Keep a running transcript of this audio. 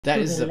That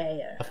to is the a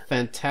layer.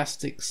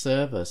 fantastic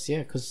service, yeah,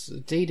 because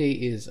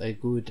DD is a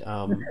good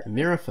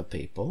mirror for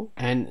people,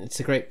 and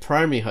it's a great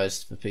primary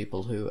host for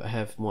people who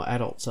have more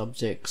adult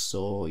subjects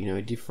or, you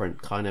know,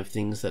 different kind of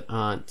things that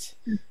aren't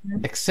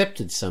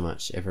accepted so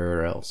much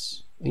everywhere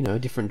else. You know,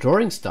 different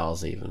drawing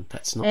styles even.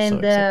 That's not so And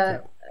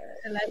accepted.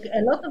 like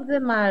a lot of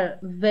them are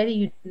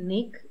very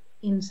unique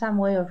in some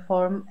way or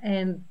form,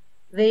 and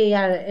they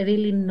are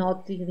really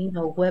not, you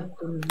know,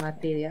 webtoon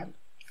material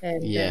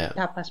and Yeah.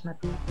 tapas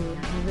material.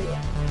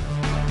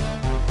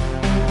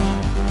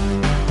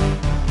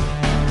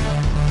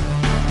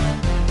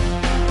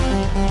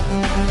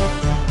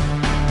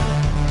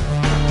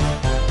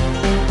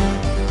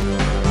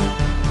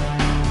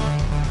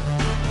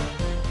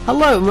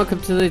 Hello and welcome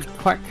to the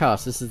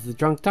QUACKCAST. This is the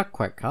Drunk Duck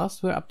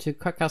QUACKCAST. We're up to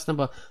QUACKCAST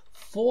number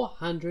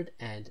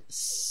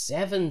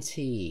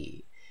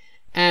 470.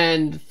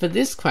 And for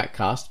this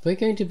QUACKCAST, we're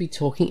going to be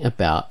talking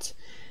about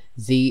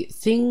the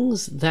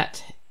things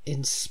that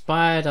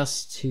inspired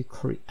us to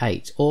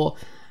create, or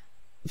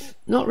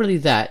not really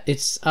that.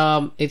 It's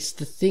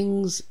the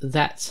things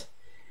that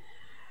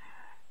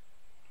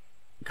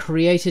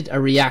created a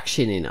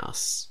reaction in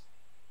us,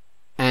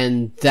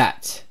 and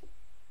that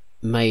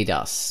made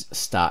us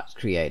start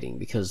creating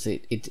because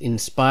it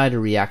inspired a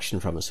reaction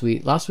from us.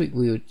 Last week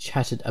we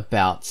chatted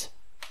about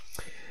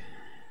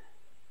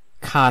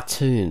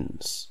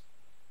cartoons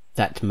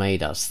that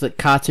made us, that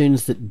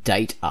cartoons that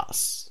date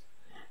us,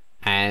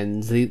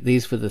 and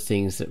these were the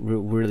things that were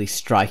really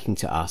striking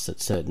to us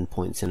at certain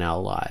points in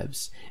our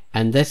lives,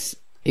 and this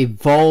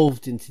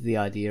evolved into the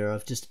idea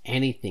of just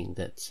anything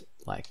that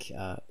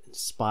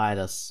inspired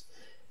us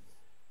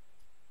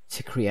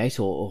to create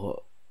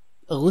or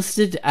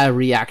elicited a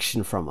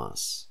reaction from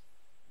us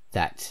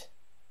that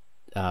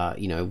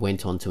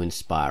went on to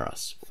inspire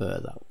us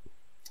further.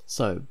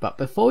 So, but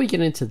before we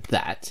get into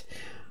that,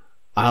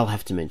 I'll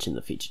have to mention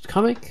the featured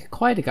comic.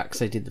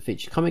 QUACKCAST did the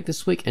featured comic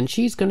this week, and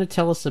she's going to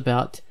tell us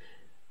about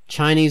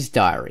Chinese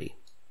Diary.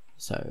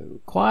 So,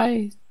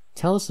 Kwai,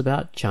 tell us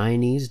about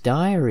Chinese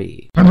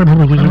Diary. Hello,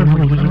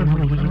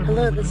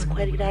 this is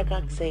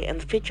QUACKCAST,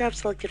 and the feature I've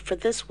selected for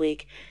this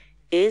week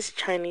is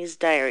Chinese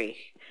Diary.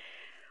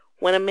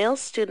 When a male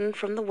student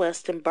from the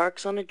West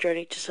embarks on a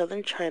journey to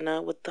southern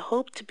China with the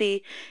hope to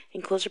be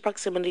in closer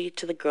proximity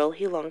to the girl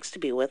he longs to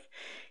be with,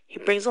 he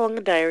brings along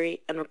a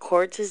diary and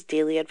records his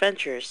daily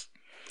adventures.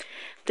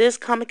 This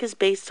comic is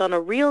based on a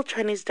real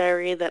Chinese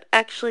diary that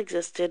actually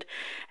existed,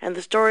 and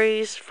the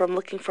stories, from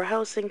looking for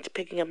housing to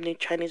picking up new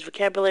Chinese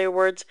vocabulary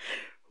words,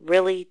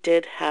 really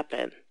did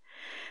happen.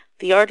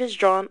 The art is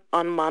drawn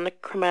on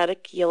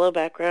monochromatic yellow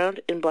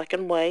background in black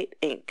and white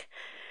ink.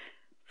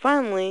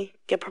 Finally,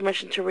 get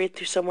permission to read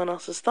through someone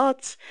else's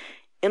thoughts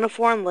in a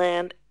foreign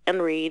land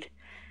and read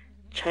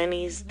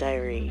Chinese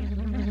Diary.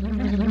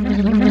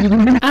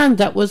 And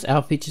that was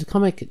our featured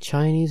comic,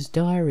 Chinese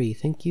Diary.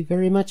 Thank you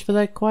very much for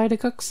that,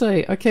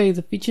 QUACKCAST. Okay,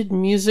 the featured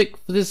music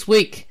for this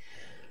week.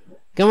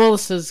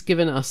 Gumwallace has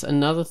given us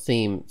another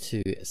theme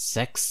to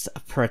Sex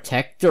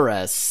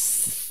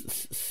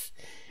Protectoress.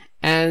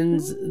 And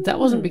that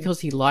wasn't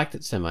because he liked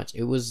it so much.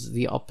 It was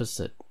the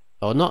opposite.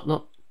 Or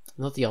not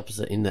the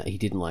opposite in that he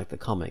didn't like the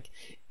comic.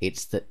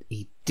 It's that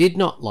he did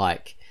not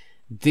like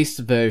this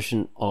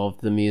version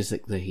of the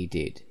music that he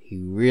did. He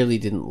really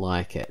didn't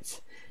like it.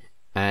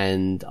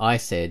 And I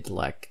said,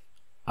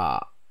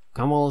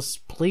 Gumwallace,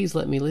 please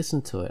let me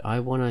listen to it. I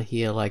want to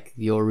hear,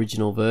 the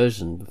original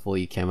version before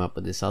you came up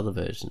with this other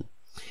version.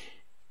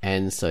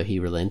 And so he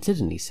relented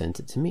and he sent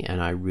it to me,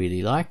 and I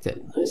really liked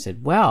it. I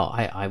said, wow,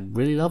 I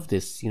really love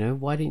this.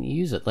 Why didn't you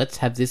use it? Let's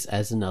have this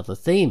as another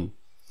theme.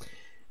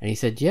 And he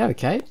said, yeah,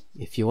 okay.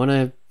 If you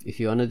wanna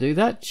do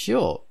that,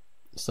 sure.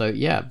 So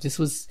yeah, this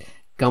was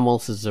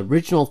Gumwallace's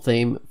original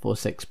theme for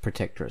Sex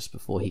Protectoress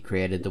before he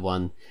created the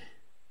one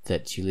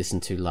that you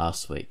listened to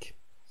last week.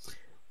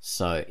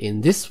 So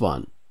in this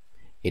one,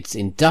 it's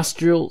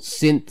industrial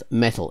synth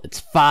metal.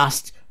 It's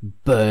fast,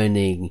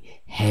 burning,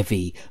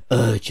 heavy,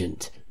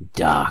 urgent,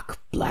 dark,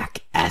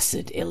 black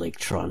acid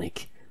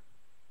electronic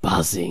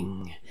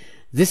buzzing.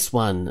 This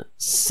one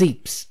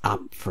seeps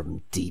up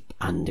from deep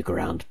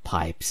underground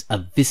pipes,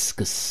 a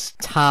viscous,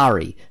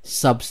 tarry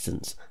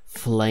substance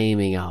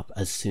flaming up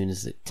as soon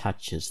as it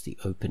touches the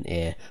open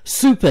air,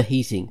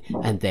 superheating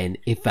and then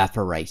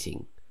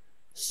evaporating.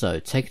 So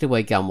take it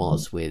away,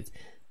 Gumwallace, with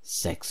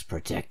Sex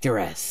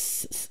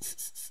Protectoress.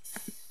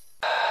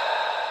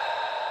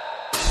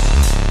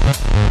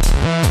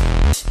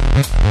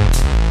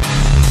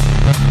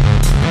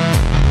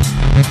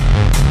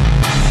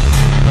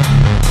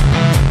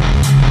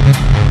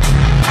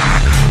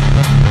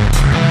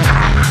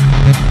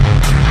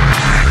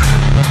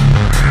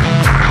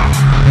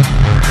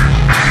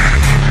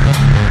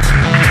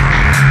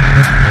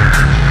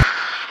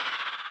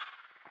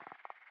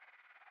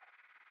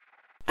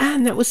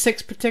 And that was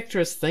Sex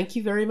Protectoress. Thank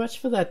you very much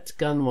for that,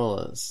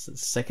 Gumwallace.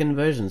 Second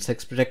version,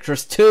 Sex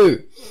Protectoress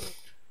 2.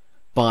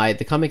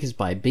 The comic is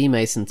by B.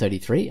 Mason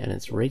 33, and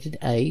it's rated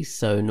A,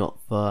 so not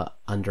for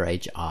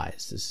underage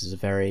eyes. This is a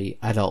very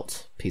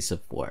adult piece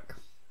of work,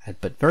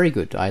 but very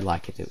good. I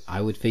like it. I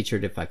would feature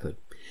it if I could.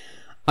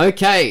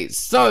 Okay,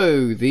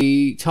 so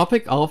the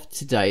topic of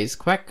today's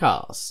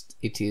Quackcast,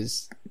 it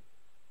is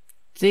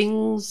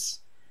things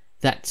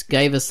that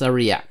gave us a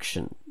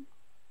reaction.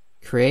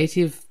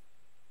 Creative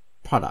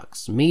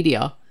products,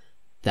 media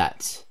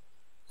that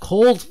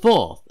called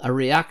forth a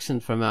reaction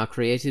from our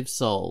creative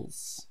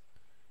souls.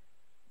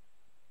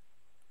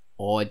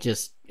 Or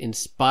just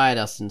inspired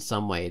us in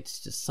some way.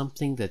 It's just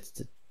something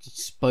that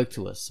spoke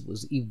to us. It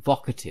was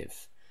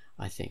evocative.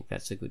 I think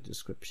that's a good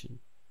description.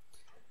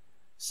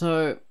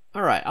 So,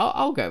 all right,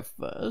 I'll go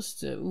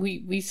first.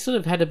 We sort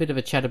of had a bit of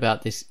a chat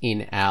about this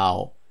in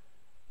our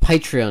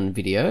Patreon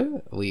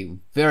video. We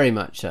very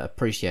much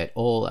appreciate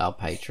all our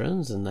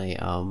patrons, and they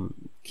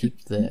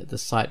keep the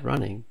site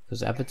running,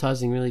 because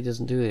advertising really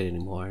doesn't do it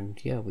anymore. And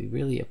yeah, we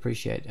really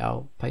appreciate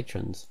our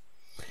patrons.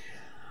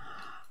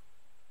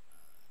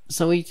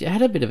 So we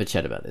had a bit of a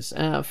chat about this.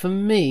 For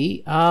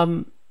me,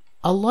 a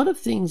lot of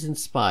things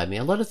inspired me.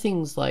 A lot of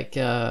things like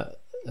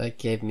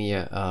gave me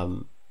a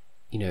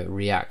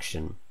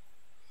reaction.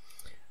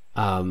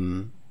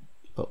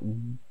 But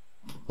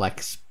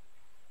like,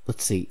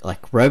 let's see,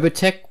 like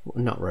Robotech,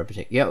 not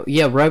Robotech.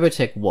 Yeah,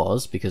 Robotech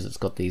was, because it's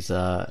got these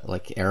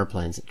like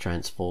airplanes that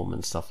transform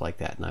and stuff like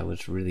that, and I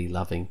was really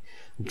loving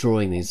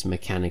drawing these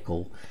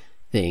mechanical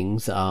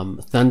things.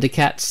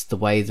 Thundercats, the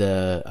way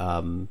the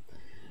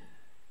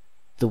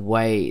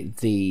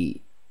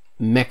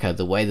mecha,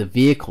 the way the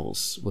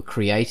vehicles were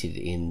created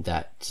in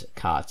that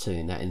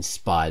cartoon, that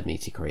inspired me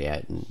to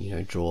create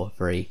and draw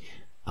very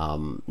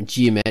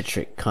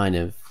geometric kind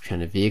of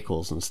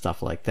vehicles and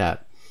stuff like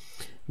that.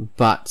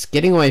 But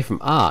getting away from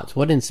art,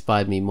 what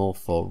inspired me more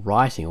for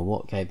writing, or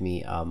what gave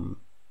me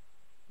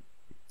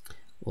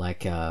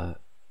like a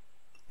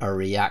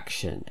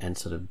reaction and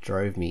sort of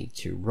drove me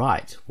to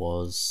write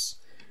was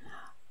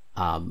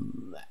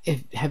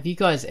have you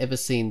guys ever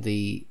seen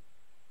the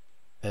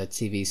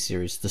TV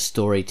series The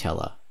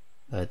Storyteller?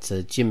 It's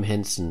a Jim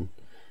Henson,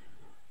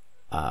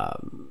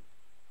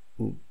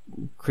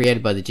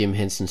 created by the Jim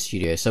Henson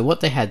Studio. So what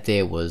they had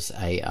there was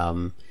a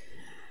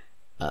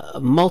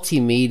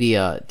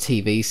multimedia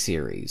TV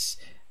series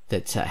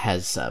that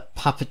has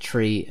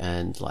puppetry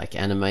and like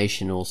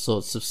animation, all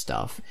sorts of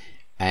stuff.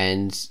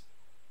 And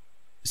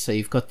so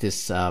you've got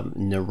this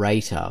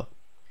narrator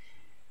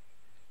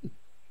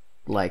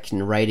like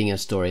narrating a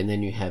story, and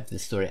then you have the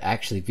story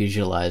actually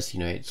visualized.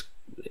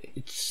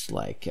 It's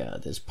like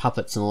there's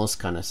puppets and all this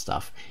kind of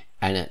stuff,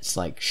 and it's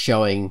like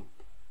showing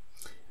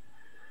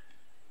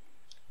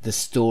the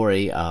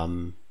story.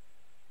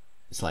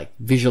 It's like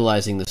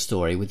visualizing the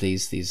story with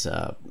these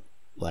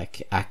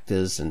like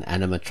actors and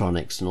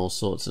animatronics and all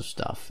sorts of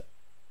stuff,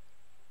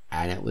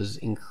 and it was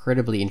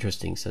incredibly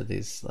interesting. So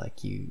there's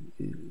like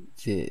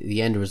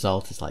the end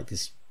result is like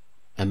this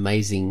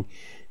amazing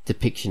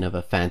depiction of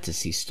a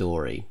fantasy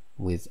story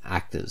with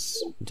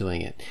actors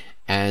doing it.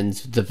 And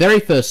the very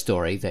first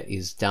story that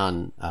is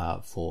done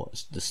for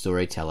The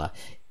Storyteller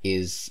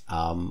is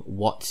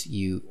what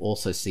you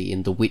also see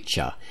in The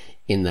Witcher,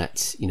 in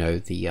that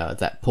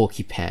that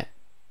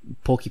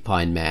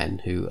porcupine man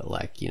who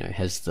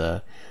has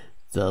the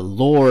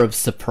law of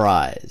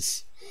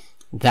surprise.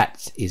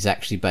 That is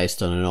actually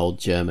based on an old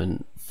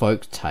German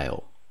folk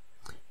tale,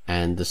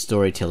 and The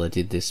Storyteller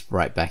did this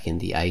right back in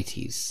the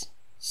 80s.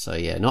 So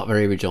yeah, not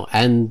very original.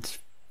 And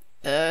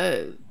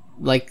I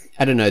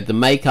don't know, the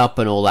makeup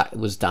and all that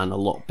was done a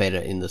lot better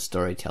in The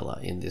Storyteller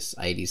in this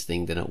 80s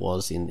thing than it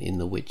was in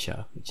The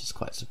Witcher, which is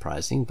quite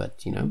surprising. But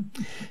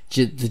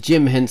the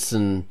Jim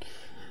Henson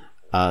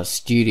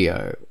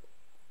studio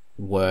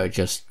were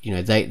just,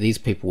 these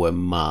people were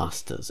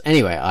masters.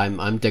 Anyway,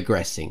 I'm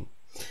digressing.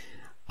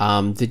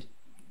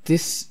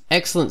 This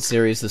excellent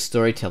series, The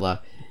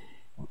Storyteller,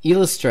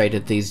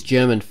 illustrated these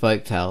German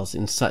folktales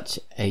in such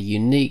a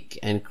unique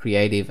and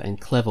creative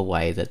and clever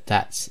way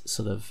that's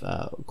sort of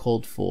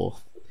called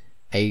forth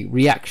a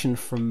reaction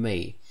from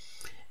me,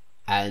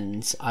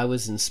 and I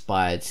was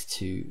inspired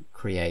to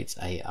create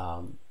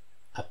a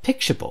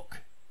picture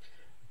book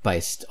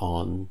based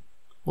on,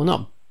 well,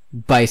 not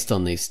based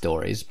on these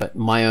stories, but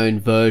my own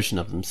version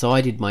of them. So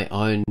I did my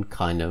own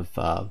kind of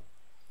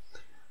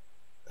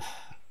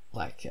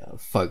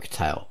folk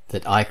tale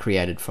that I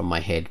created from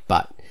my head,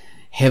 but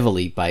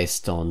heavily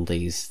based on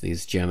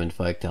these German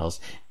folktales,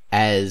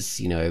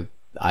 as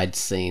I'd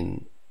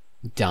seen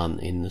done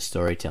in The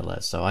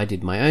Storyteller. So I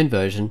did my own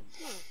version,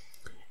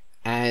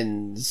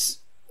 and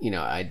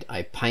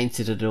I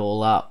painted it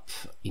all up.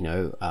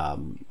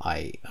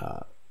 I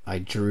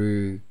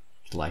drew,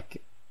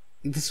 like,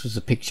 this was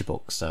a picture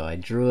book, so I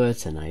drew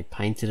it and I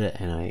painted it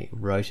and I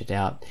wrote it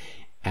out,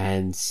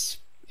 and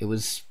it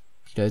was,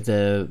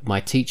 my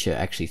teacher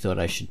actually thought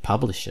I should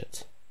publish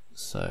it.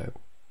 So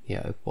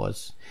yeah,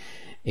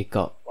 it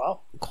got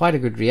quite a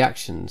good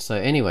reaction. So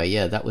anyway,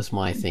 yeah, that was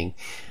my thing.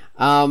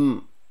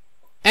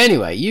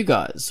 Anyway, you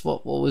guys,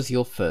 what was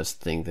your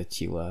first thing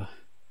that you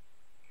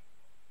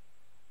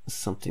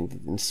something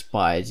that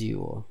inspired you?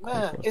 Or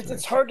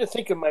it's hard to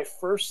think of my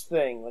first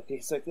thing.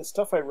 It's like the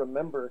stuff I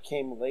remember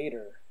came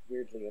later,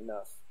 weirdly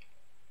enough.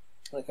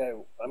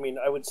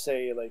 I would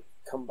say like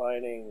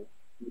combining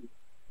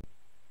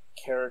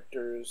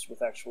characters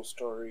with actual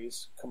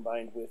stories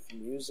combined with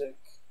music.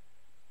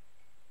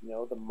 You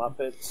know, the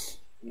Muppets,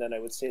 and then I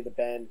would say the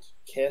band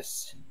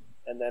Kiss,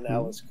 and then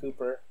Alice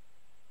Cooper.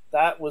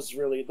 That was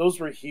really, those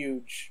were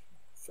huge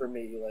for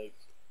me, like,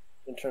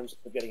 in terms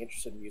of getting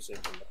interested in music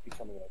and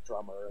becoming a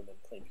drummer and then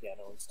playing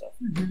piano and stuff.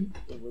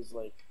 It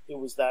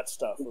was that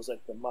stuff. It was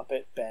like the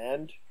Muppet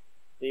Band.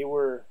 They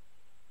were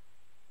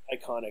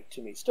iconic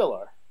to me, still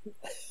are.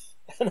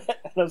 And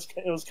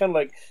it was kind of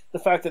like the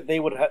fact that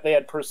they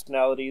had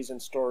personalities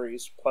and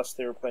stories, plus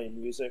they were playing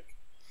music.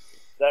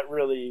 That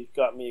really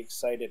got me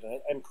excited. And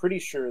I'm pretty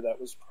sure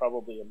that was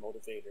probably a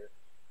motivator.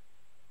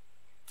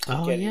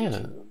 Getting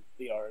into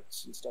the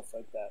arts and stuff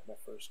like that. My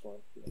first one.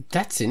 Yeah.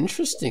 That's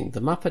interesting.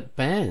 The Muppet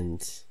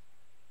Band.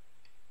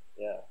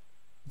 Yeah.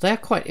 They're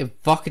quite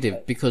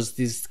evocative because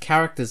these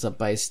characters are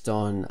based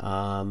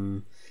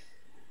on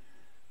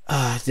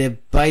they're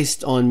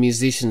based on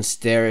musician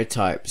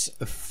stereotypes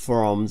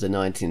from the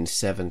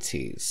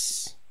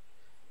 1970s.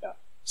 Yeah.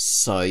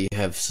 So you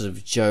have sort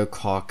of Joe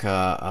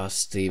Cocker,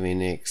 Stevie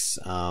Nicks,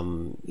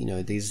 you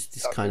know, this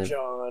Dr. kind of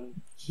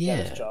John,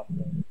 yeah,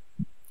 Joplin.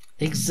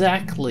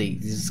 Exactly.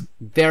 These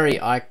very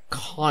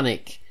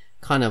iconic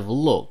kind of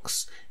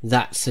looks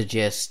that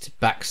suggest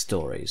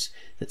backstories,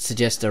 that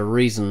suggest a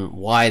reason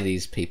why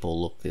these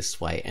people look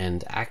this way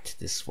and act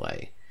this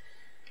way.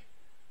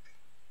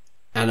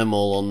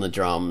 Animal on the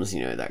drums,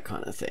 you know, that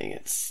kind of thing.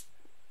 It's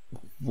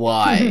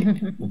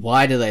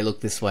why do they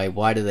look this way?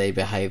 Why do they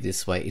behave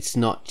this way? It's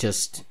not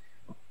just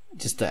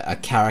a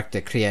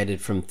character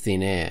created from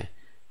thin air.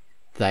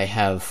 They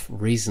have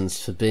reasons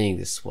for being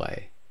this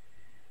way.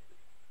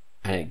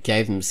 And it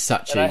gave them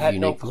such a unique look. And I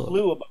had no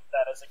clue about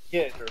that as a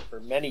kid, or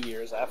for many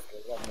years after.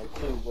 I had no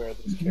clue where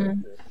these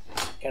character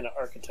kind of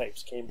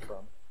archetypes came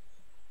from.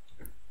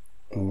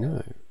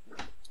 No.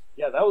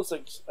 Yeah, that was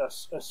like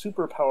a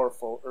super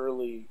powerful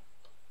early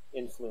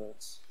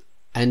influence.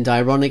 And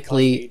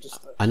ironically,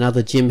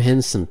 another Jim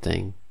Henson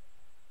thing.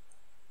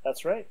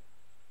 That's right.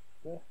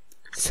 Yeah.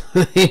 So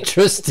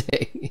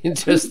interesting.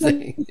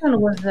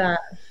 Was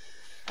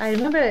I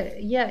remember,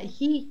 yeah,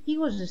 he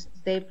was a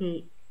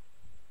staple.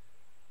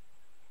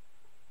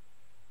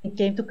 It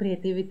came to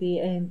creativity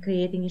and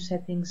creating new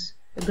settings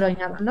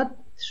growing up. I'm not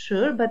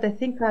sure, but I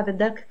think the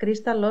Dark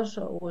Crystal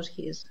also was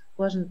his,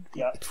 wasn't it?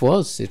 Yeah. It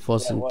was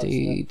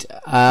indeed.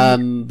 Yeah.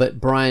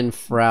 But Brian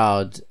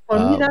Froud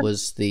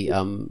was the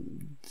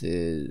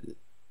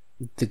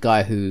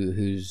guy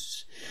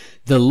who's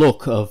the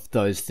look of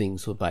those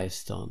things were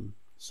based on.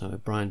 So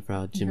Brian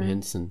Froud, Jim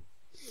Henson,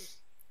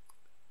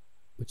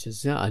 which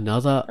is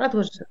another. That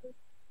was.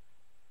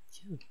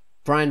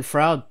 Brian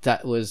Froud,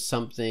 that was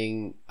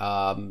something,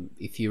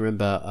 if you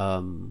remember,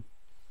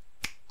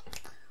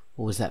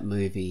 what was that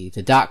movie?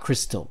 The Dark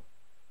Crystal.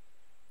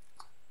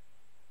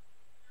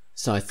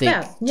 So I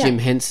think Jim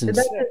Henson's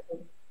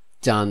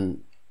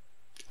done...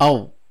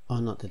 Oh,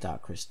 not the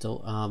Dark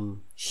Crystal.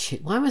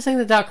 Shit, why am I saying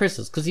the Dark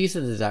Crystals? Because you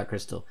said the Dark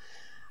Crystal.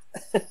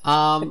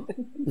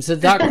 So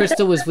Dark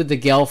Crystal was with the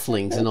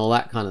Gelflings and all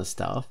that kind of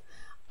stuff.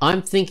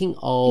 I'm thinking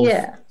of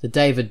the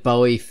David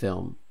Bowie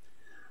film.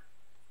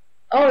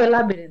 Oh, The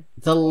Labyrinth.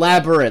 The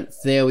Labyrinth.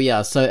 There we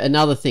are. So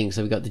another thing.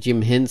 So we've got the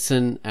Jim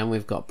Henson and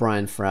we've got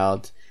Brian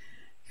Froud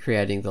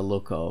creating the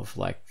look of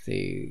like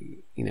the,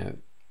 you know,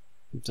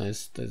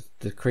 the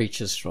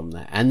creatures from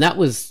that. And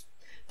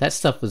that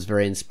stuff was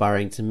very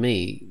inspiring to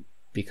me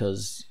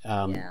because,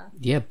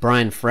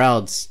 Brian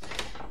Froud's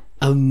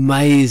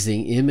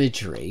amazing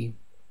imagery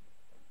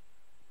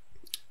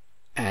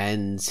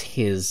and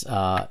his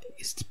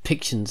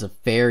depictions of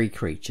fairy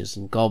creatures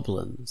and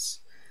goblins.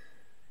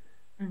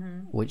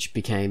 Which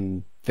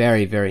became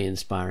very, very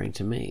inspiring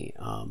to me.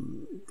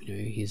 You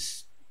know,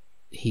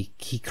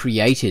 he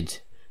created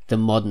the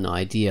modern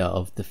idea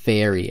of the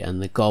fairy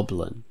and the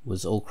goblin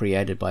was all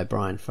created by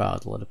Brian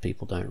Froud. A lot of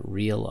people don't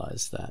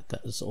realize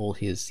that was all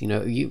his. You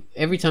know,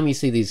 every time you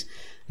see these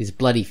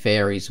bloody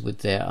fairies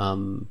with their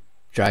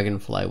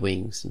dragonfly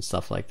wings and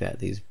stuff like that,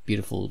 these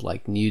beautiful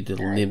like nude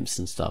little nymphs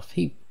and stuff.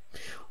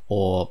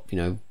 Or you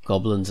know,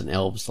 goblins and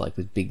elves like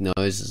with big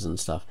noses and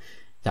stuff.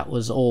 That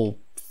was all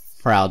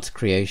Froud's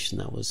creation.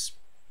 That was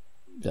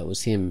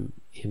him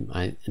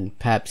and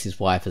perhaps his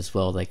wife as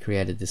well. They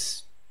created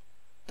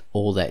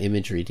all that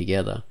imagery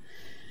together.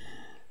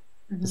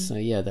 So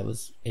yeah, that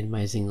was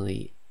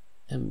amazingly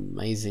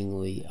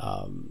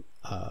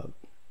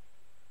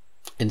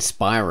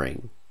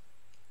inspiring.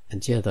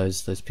 And yeah,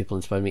 those people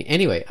inspired me.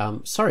 Anyway,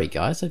 sorry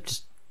guys, I've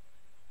just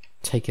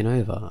taken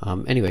over.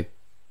 Anyway,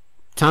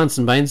 Tarns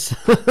and Baines.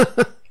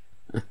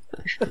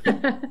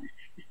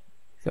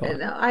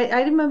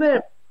 I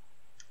remember.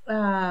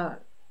 I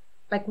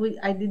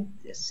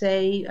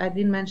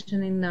did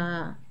mention in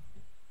the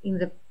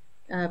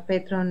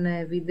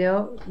Patreon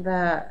video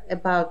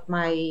about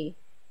my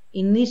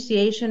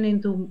initiation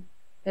into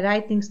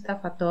writing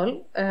stuff at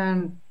all.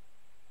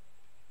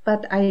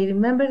 But I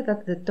remember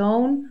that the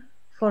tone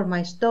for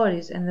my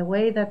stories and the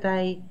way that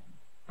I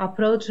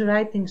approach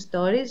writing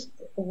stories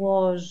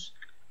was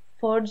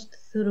forged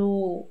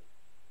through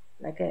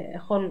like a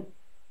whole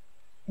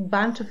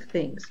bunch of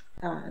things.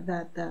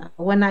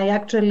 when I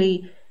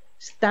actually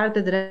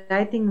started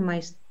writing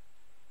my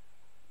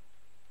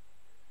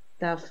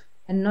stuff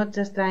and not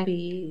just trying to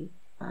be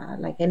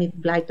like Enid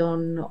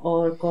Blyton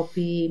or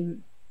copy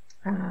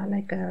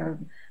like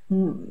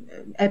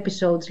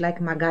episodes like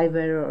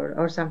MacGyver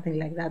or something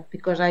like that,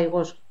 because I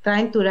was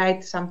trying to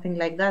write something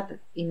like that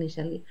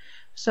initially.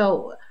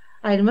 So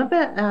I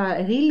remember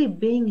really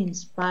being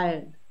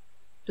inspired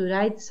to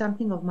write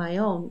something of my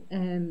own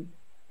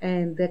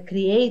and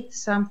create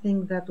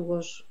something that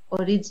was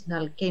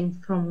original, came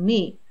from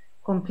me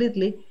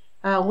completely,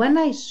 when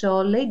I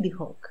saw Lady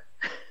Hawk.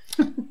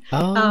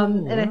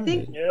 And I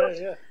think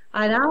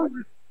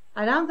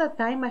around that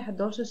time I had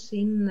also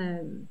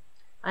seen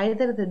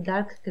either The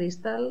Dark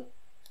Crystal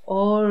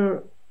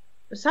or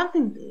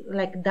something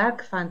like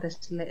dark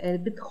fantasy, a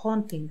bit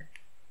haunting,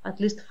 at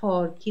least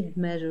for kid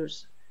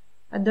measures.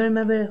 I don't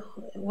remember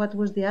what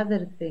was the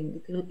other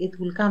thing. It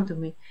will come to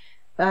me.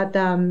 But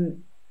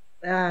and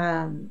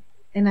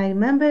I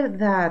remember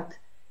that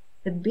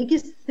the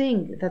biggest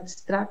thing that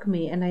struck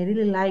me and I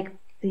really liked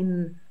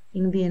in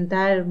the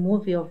entire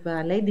movie of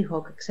Lady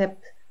Hawk,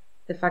 except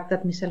the fact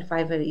that Michelle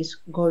Pfeiffer is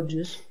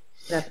gorgeous,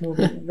 that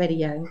movie, very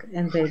young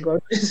and very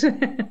gorgeous.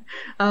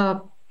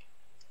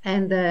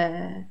 And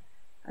I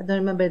don't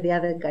remember the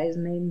other guy's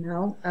name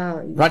now.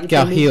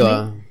 Rutger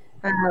Hauer.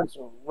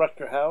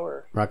 Rutger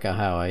Hauer. Rutger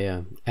Hauer,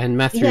 yeah. And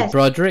Matthew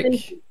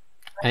Broderick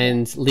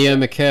and Leo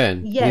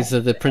McKern. Yes. These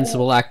are the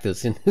principal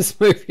actors in this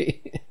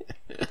movie.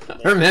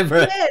 Remember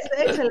it? Yes,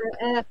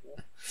 excellent.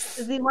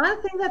 The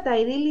one thing that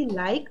I really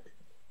liked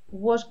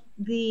was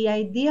the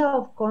idea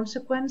of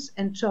consequence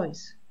and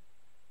choice.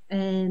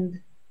 And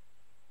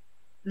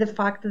the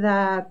fact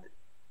that,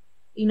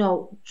 you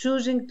know,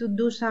 choosing to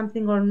do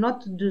something or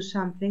not to do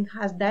something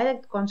has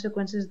direct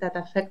consequences that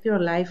affect your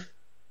life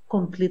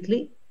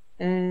completely.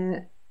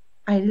 I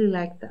really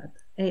like that.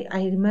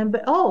 I remember,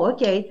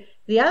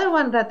 the other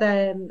one that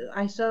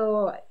I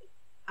saw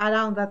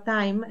around that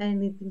time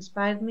and it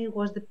inspired me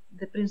was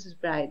the Princess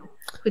Bride,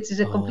 which is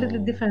a completely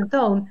different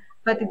tone,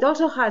 but it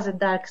also has a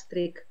dark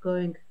streak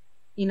going,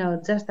 you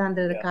know, just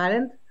under the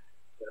current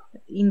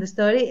in the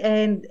story.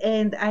 And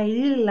I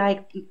really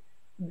liked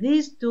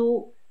these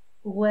two.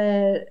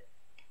 Were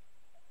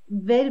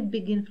very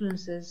big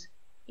influences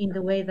in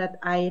the way that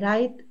I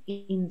write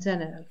in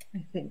general,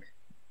 I think.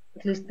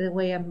 At least the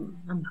way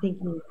I'm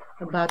thinking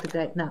about it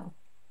right now.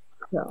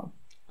 So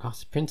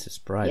it's Princess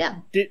Bride. Yeah.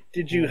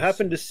 Did you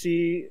happen to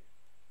see,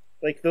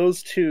 like,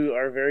 those two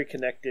are very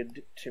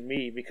connected to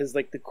me because,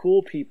 like, the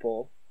cool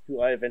people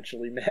who I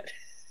eventually met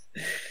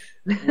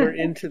were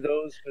into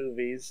those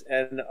movies.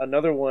 And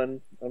another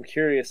one, I'm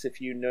curious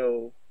if you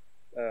know,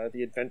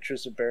 The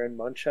Adventures of Baron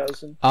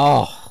Munchausen.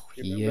 Oh,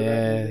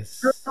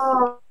 yes.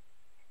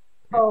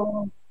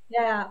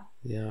 Yeah.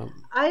 Yeah.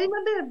 I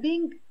remember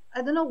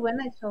I don't know when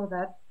I saw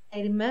that. I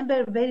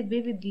remember very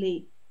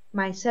vividly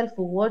myself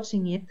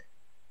watching it,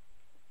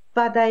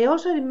 but I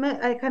also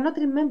I cannot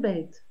remember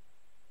it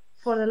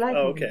for the life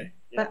of me.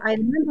 Yeah. But I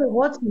remember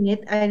watching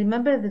it. I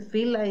remember the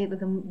feel,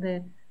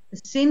 the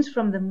scenes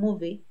from the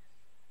movie,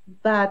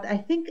 but I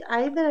think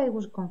either I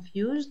was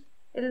confused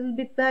a little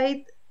bit by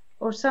it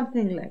or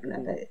something like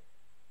that.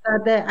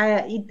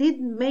 It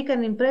did make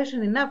an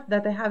impression enough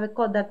that I have a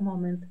Kodak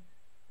moment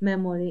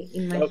memory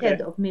in my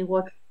head of me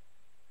watching.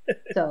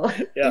 So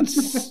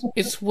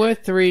it's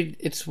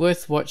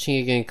worth watching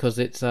again because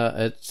it's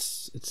a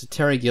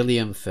Terry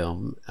Gilliam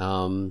film,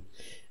 and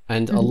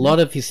a lot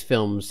of his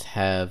films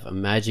have a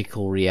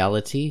magical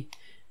reality,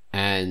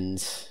 and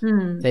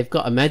they've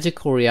got a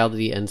magical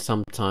reality, and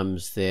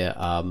sometimes they're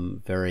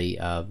very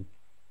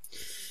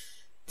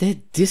they're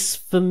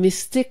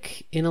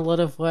dysphomistic in a lot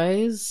of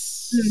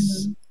ways.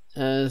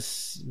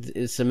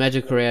 It's a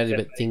magical reality,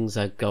 but things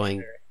are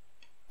going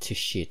to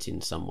shit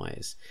in some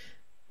ways.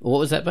 What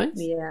was that, Baines?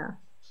 Yeah.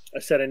 I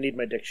said I need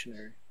my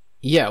dictionary.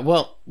 Yeah,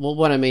 well,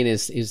 what I mean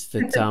is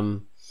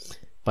that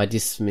by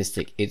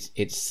dysphomistic,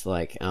 it's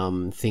like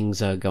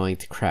things are going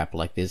to crap.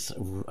 Like there's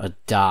a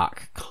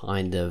dark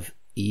kind of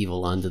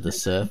evil under the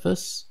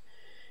surface,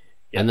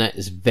 and that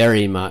is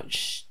very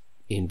much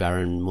in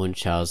Baron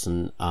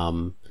Munchausen.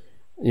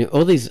 You know,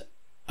 all these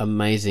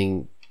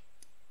amazing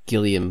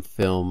Gilliam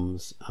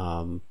films,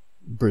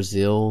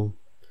 Brazil,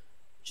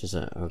 which is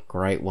a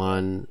great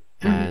one,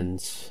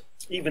 and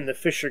even The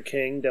Fisher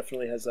King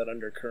definitely has that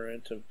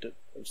undercurrent of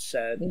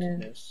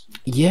sadness.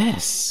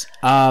 Yes,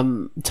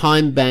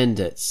 Time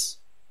Bandits.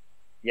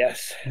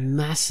 Yes,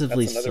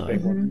 massively that's another so.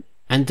 big one.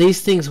 And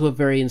these things were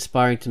very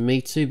inspiring to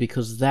me too,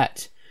 because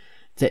that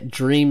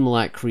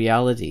dreamlike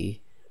reality.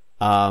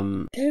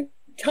 Don't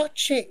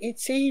touch it;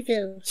 it's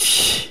evil.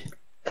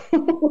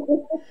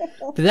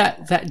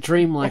 that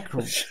dreamlike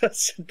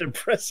That's a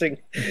depressing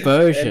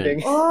version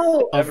ending.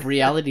 of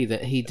reality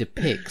that he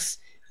depicts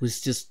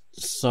was just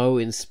so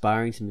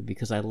inspiring to me,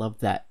 because I love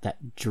that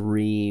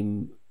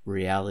dream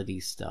reality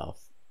stuff.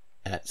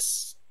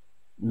 That's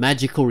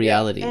magical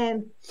reality.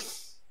 And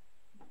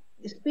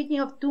speaking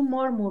of two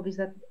more movies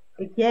that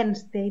again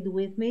stayed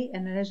with me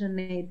and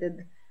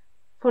resonated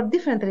for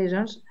different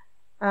reasons,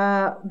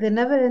 The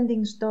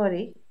Never-Ending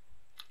Story.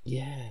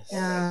 Yes.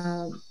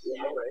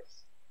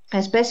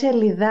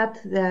 Especially that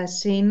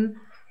scene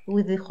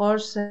with the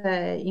horse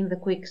in the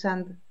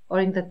quicksand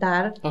or in the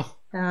tar. Oh,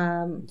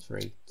 it's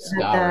very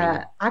scarring.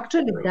 That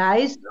actually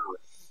dies.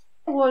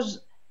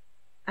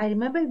 I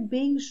remember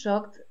being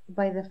shocked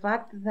by the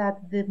fact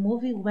that the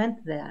movie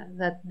went there,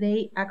 that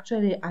they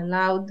actually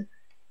allowed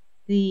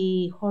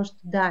the horse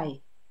to die.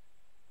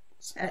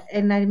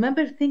 And I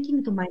remember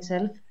thinking to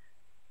myself,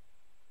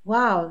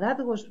 wow,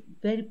 that was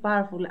very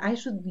powerful. I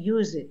should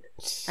use it.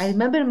 I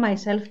remember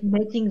myself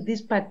making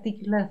this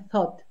particular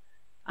thought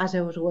as I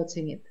was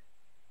watching it.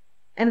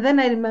 And then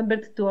I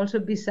remembered to also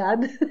be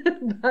sad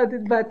about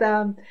it. But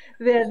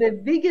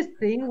the biggest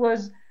thing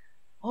was,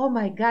 oh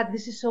my God,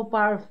 this is so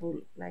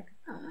powerful. Like,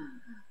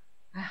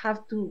 I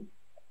have to,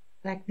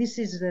 like, this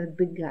is the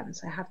big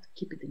guns. I have to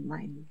keep it in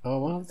mind.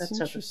 Oh, well,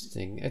 that's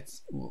interesting.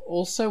 It's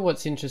also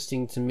what's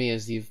interesting to me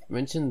is you've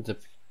mentioned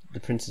the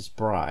Princess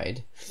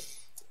Bride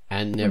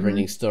and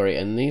Never-Ending Story,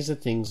 and these are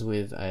things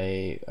with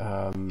it's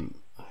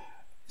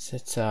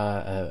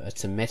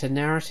a meta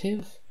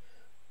narrative,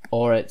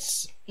 or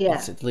it's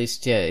at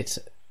least it's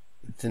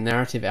the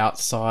narrative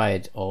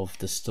outside of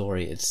the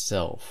story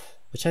itself,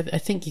 which I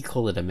think you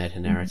call it a meta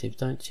narrative,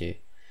 don't you?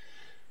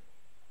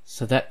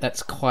 So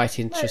that's quite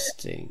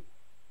interesting.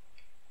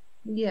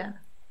 Yeah.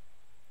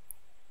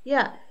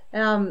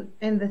 And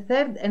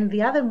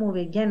the other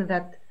movie again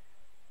that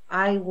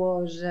I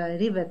was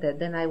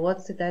riveted, and I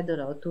watched it, I don't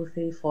know, 2,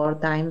 3, 4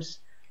 times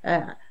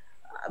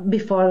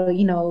before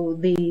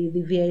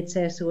the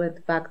VHS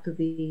went back to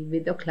the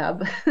video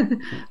club.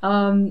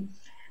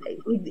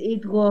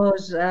 It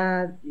was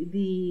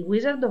the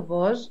Wizard of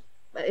Oz,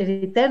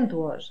 Return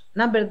to Oz,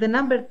 the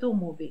number 2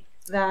 movie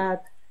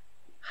that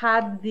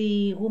had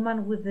the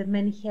woman with the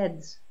many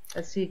heads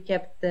that she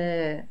kept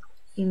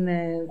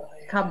in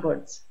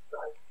cupboards.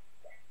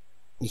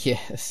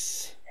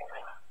 Yes.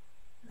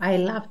 I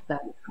loved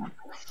that.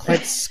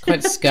 Quite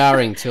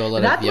scarring to a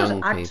lot of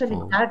young people. That was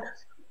actually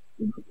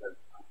people.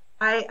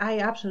 I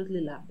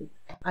absolutely loved it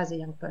as a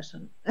young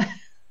person.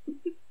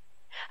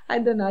 I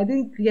don't know. I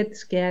didn't get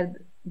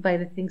scared by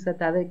the things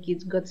that other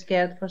kids got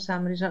scared for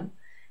some reason.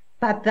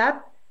 But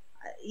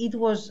it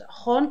was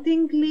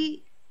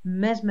hauntingly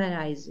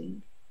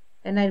mesmerizing.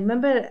 And I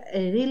remember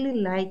really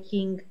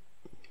liking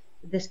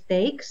the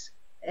stakes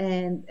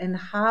and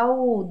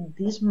how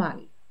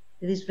dismal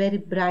this very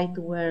bright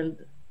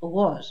world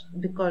was,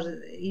 because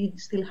it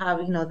still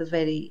have the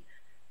very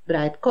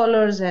bright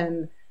colors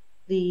and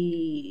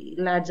the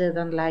larger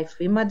than life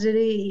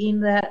imagery in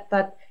there,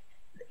 but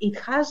it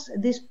has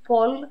this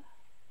pall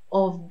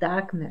of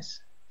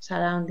darkness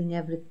surrounding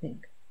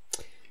everything.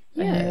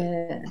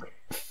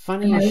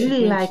 Funny I you should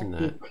really mention liked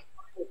that. it.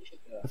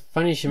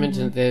 Funny you should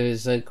mention that there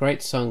is a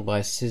great song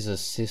by Scissor's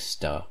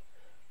sister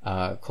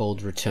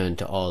called "Return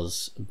to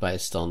Oz,"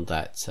 based on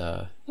that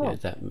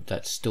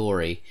that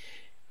story.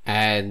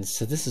 And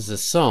so this is a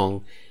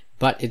song,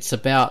 but it's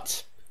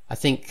about, I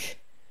think,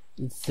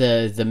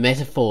 the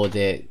metaphor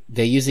they're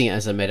using it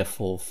as a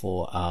metaphor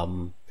for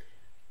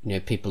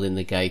people in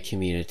the gay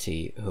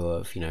community who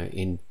have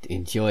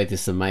enjoyed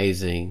this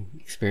amazing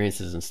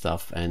experiences and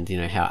stuff, and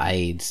how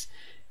AIDS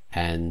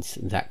and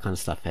that kind of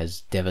stuff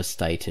has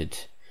devastated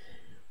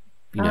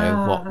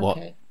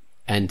what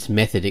and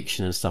meth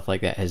addiction and stuff like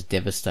that has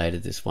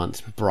devastated this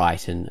once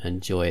bright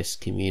and joyous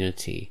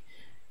community.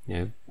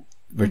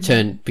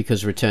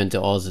 Because Return to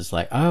Oz is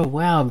like, oh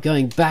wow, I'm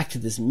going back to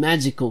this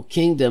magical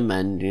kingdom,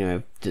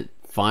 and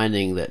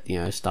finding that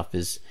stuff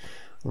is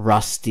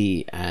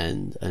rusty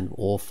and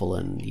awful,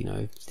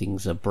 and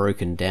things are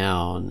broken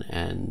down,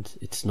 and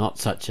it's not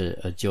such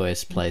a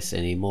joyous place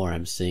anymore.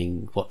 I'm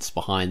seeing what's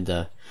behind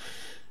the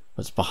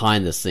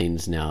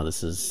scenes now.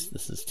 This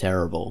is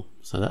terrible.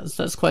 So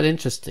that's quite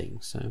interesting.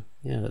 So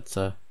yeah, that's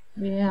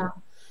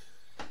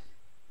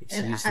it's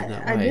used in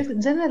that way.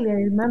 Generally, I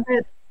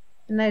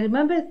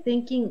remember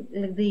thinking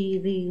like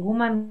the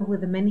woman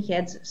with the many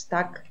heads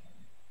stuck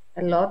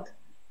a lot,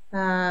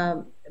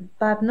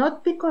 but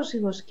not because she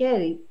was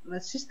scary.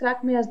 But she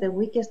struck me as the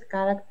weakest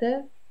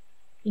character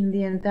in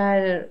the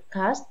entire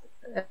cast,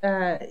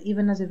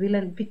 even as a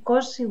villain,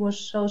 because she was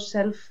so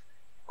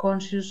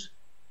self-conscious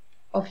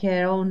of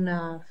her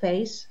own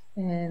face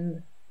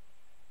and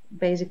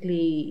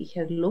basically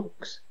her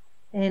looks.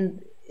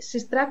 And she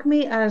struck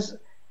me as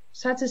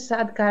such a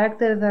sad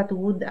character that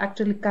would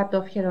actually cut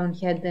off her own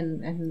head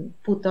and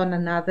put on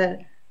another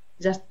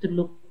just to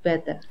look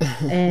better.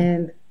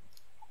 And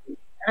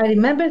I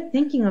remember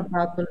thinking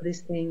about all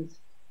these things.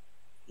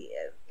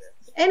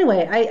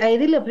 Anyway, I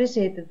really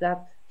appreciated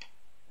that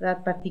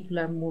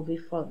particular movie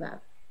for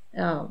that.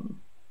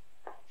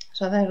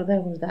 So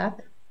there was that.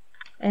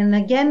 And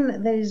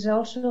again, there is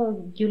also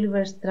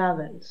Gulliver's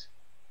Travels.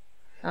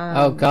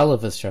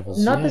 Gulliver's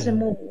Travels. Not as a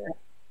movie.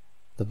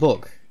 The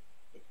book.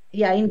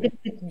 Yeah, in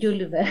Gulliver's.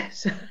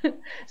 Gulliver's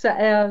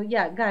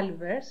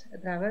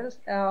Travels.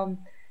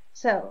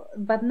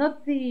 But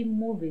not the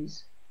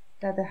movies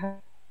that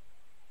have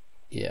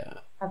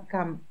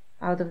come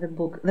out of the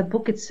book. The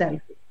book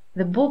itself.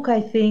 The book,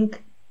 I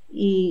think,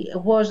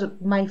 it was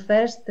my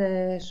first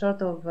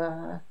sort of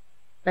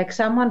like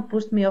someone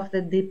pushed me off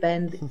the deep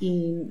end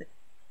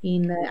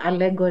in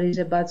allegories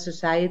about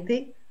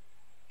society.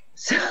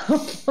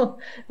 So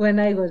when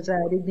I was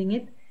reading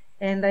it,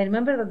 and I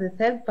remember that the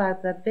third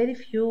part that very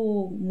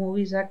few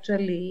movies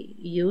actually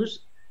use,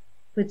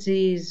 which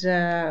is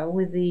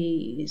with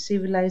the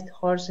civilized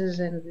horses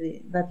and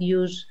that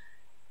use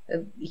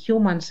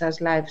humans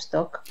as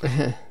livestock,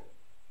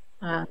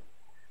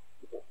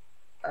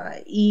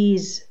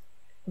 is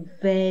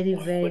very,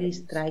 very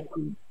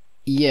striking.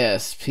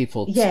 Yes,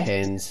 people Yes.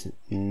 tend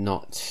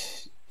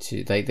not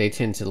to. They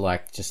tend to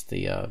like just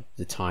the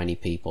tiny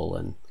people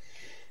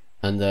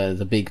and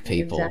the big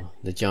people, Exactly.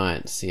 the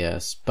giants.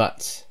 Yes,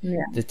 but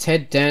Yeah. the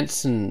Ted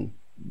Danson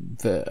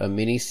a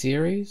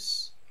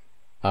miniseries,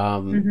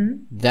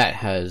 that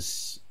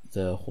has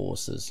the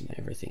horses and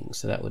everything.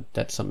 So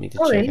that's something to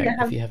Oh, check really? I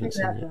out if you haven't haven't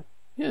seen seen that it. one.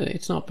 Yeah,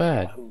 it's not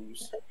bad.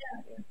 Who's?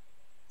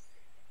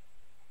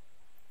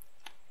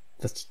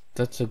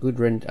 That's a good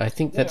rend. I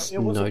think that's it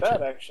wasn't noted.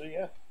 bad actually.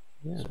 Yeah,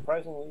 Yeah.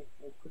 surprisingly, it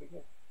was pretty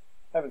good.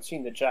 I haven't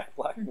seen the Jack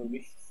Black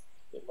movie.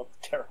 It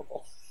looked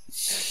terrible.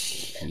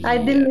 I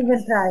didn't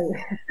even try.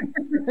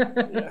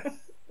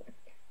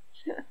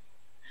 Yeah.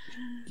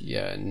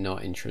 Yeah,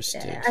 not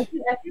interested. I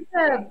think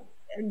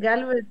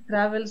Gulliver's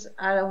Travels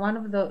are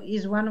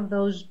is one of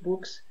those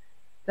books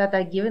that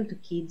are given to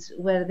kids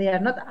where they are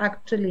not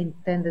actually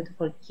intended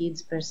for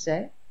kids per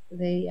se.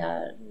 They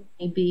are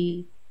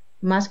maybe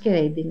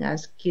masquerading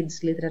as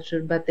kids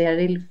literature, but they are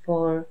really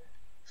for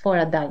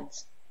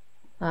adults,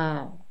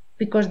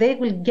 because they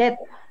will get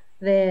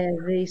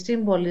the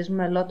symbolism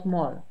a lot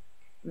more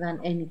than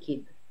any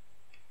kid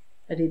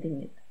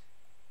reading it.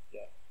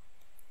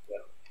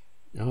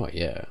 Oh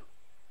yeah.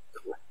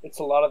 It's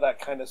a lot of that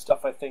kind of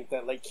stuff. I think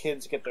that like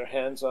kids get their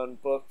hands on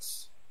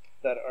books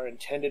that are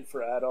intended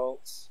for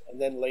adults, and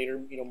then later,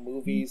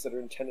 movies that are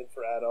intended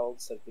for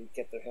adults. Like they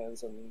get their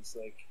hands on these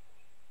like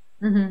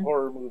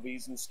horror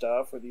movies and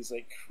stuff, or these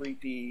like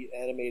creepy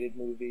animated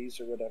movies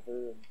or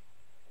whatever. And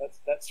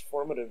that's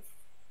formative,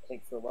 I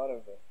think, for a lot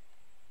of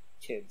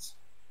kids.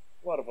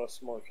 A lot of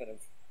us more kind of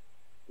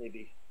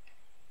maybe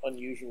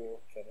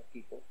unusual kind of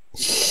people.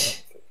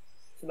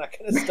 And that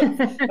kind of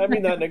stuff. I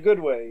mean that in a good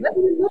way. But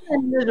we're not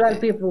unusual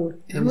people.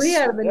 We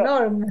are the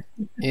norm.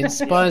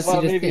 Inspires Well,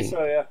 you to maybe think.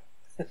 so, yeah.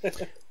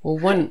 Well,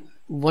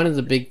 one of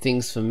the big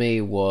things for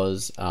me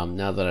was,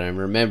 now that I'm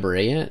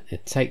remembering it,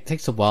 it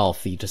takes a while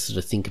for you to sort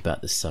of think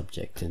about this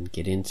subject and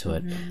get into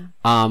it.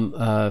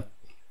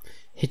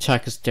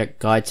 Hitchhiker's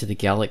Guide to the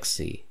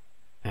Galaxy,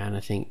 and I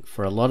think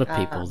for a lot of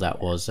people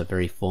that was a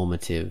very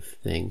formative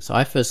thing. So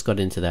I first got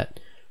into that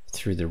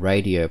through the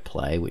radio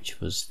play, which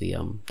was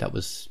that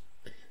was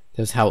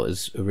how it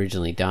was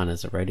originally done,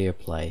 as a radio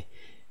play.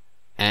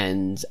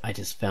 And I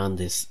just found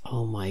this,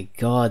 oh my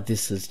god,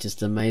 this is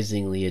just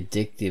amazingly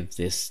addictive,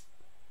 this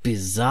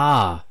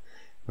bizarre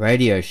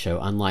radio show,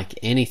 unlike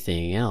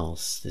anything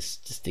else. This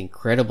just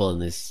incredible,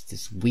 and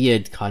this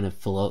weird kind of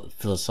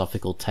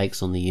philosophical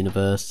takes on the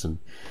universe, and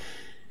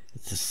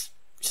it's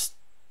just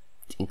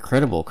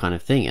incredible kind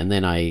of thing. And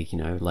then I,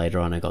 later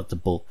on I got the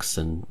books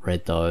and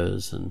read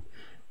those and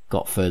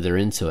got further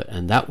into it,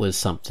 and that was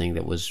something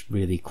that was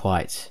really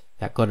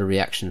that got a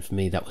reaction from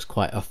me. That was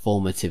quite a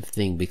formative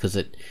thing, because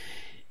it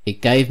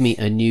gave me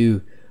a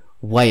new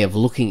way of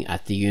looking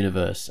at the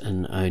universe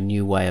and a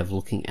new way of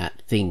looking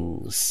at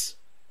things,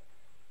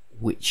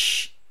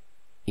 which,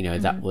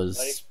 that was...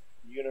 Life,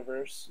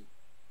 universe.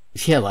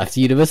 Yeah, life,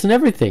 the universe, and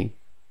everything.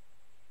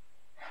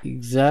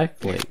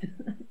 Exactly.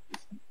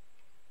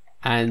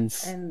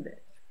 And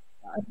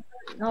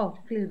no,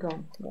 please go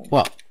on.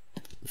 Well,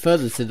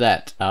 further to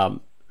that,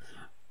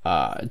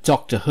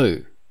 Doctor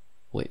Who,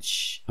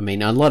 which, I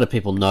mean, a lot of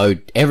people know,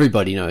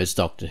 everybody knows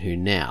Doctor Who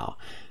now,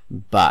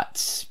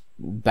 but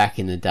back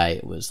in the day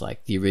it was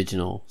like the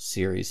original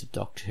series of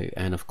Doctor Who,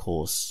 and of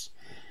course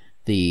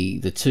the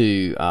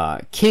two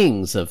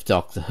kings of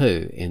Doctor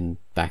Who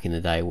back in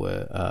the day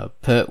were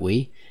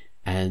Pertwee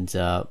and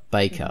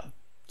Baker,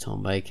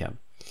 Tom Baker,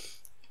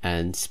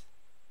 and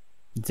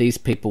these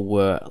people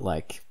were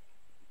like,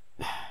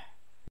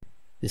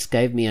 this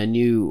gave me a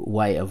new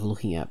way of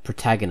looking at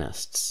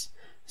protagonists.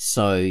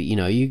 So,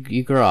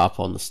 you grow up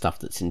on the stuff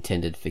that's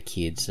intended for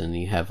kids, and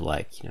you have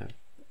like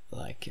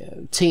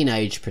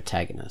teenage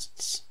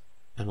protagonists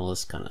and all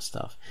this kind of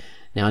stuff.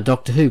 Now,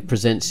 Doctor Who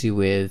presents you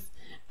with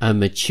a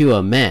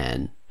mature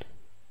man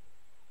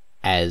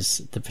as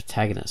the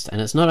protagonist, and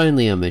it's not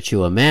only a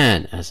mature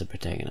man as a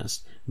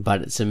protagonist,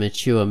 but it's a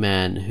mature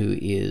man who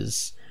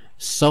is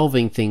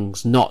solving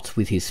things not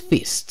with his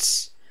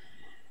fists,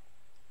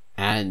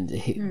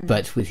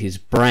 but with his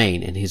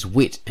brain and his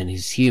wit and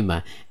his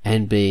humor,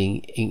 and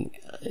being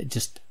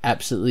just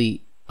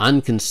absolutely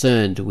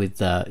unconcerned with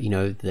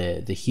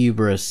the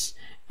hubris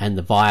and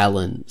the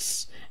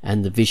violence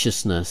and the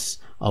viciousness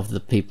of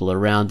the people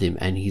around him,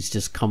 and he's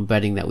just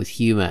combating that with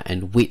humor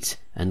and wit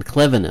and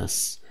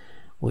cleverness,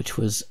 which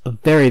was a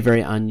very,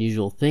 very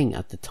unusual thing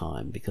at the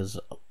time, because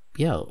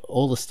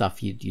all the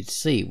stuff you'd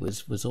see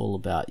was all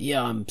about,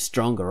 I'm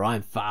stronger,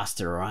 I'm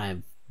faster,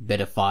 I'm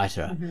better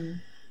fighter.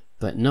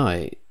 But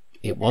no,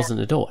 it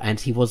wasn't at all. And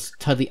he was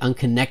totally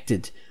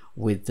unconnected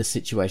with the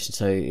situation.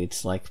 So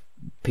it's like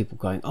people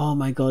going, oh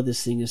my god,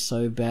 this thing is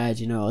so bad,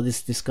 you know, oh,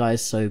 this guy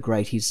is so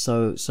great, he's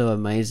so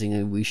amazing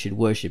and we should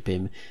worship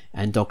him.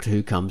 And Doctor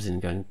Who comes in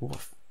going,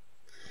 woof.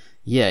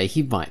 Yeah,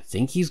 he might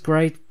think he's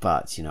great,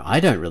 but, you know, I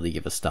don't really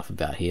give a stuff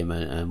about him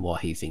and what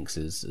he thinks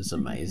is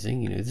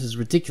amazing. You know, this is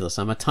ridiculous.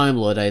 I'm a Time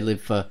Lord. I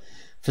live for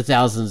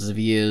thousands of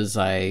years.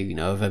 I've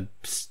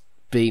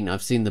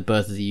seen the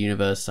birth of the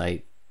universe.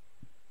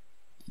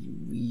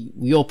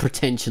 Your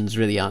pretensions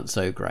really aren't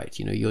so great.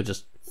 You know, you're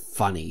just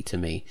funny to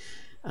me.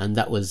 And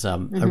that was a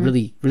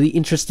really, really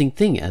interesting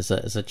thing as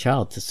a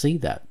child to see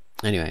that.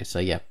 Anyway, so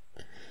yeah.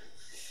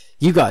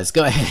 You guys,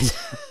 go ahead.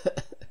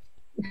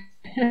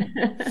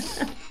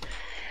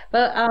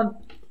 Well,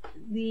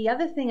 the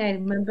other thing I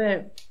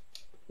remember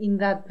in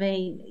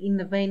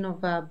the vein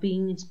of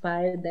being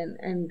inspired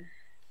and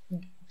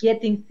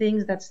getting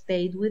things that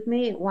stayed with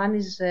me, one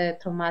is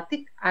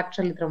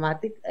actually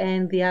traumatic,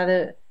 and the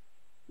other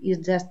is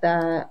just,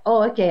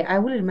 okay, I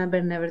will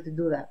remember never to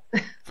do that.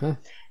 Huh.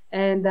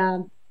 And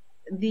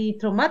the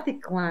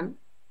traumatic one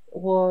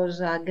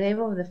was Grave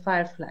of the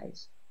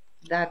Fireflies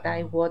that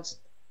I watched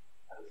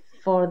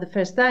for the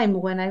first time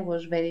when I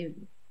was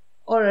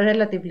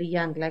relatively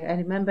young. Like, I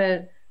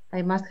remember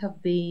I must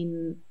have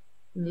been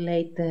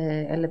late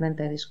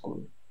elementary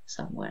school,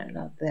 somewhere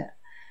out there.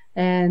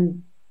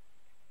 And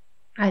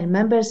I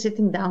remember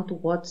sitting down to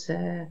watch,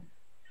 a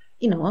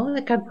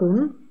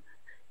cartoon,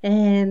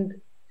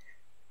 and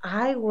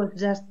I was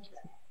just,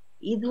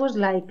 it was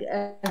like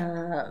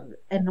an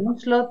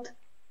onslaught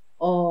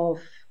of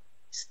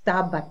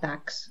stab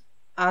attacks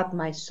at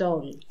my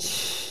soul.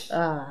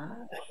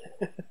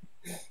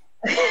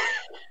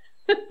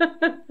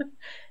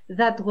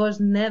 That was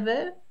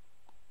never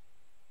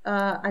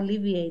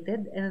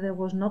alleviated, and there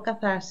was no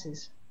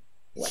catharsis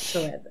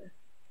whatsoever.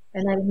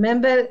 And I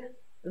remember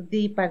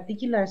the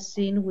particular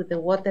scene with the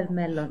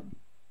watermelon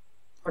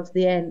towards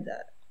the end.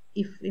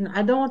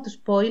 I don't want to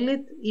spoil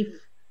it if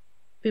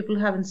people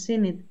haven't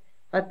seen it,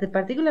 but the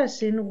particular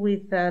scene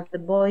with the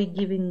boy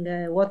giving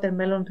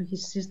watermelon to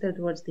his sister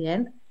towards the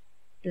end,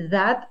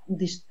 that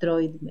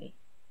destroyed me.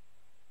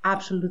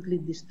 Absolutely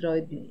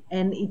destroyed me.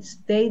 And it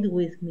stayed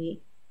with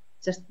me.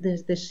 Just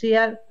the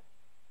sheer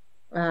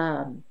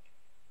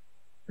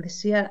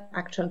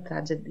actual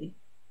tragedy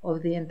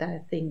of the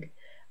entire thing.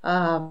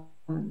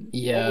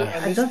 Yeah.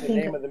 I don't think the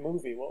name of the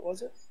movie. What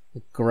was it?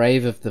 The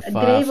Grave of the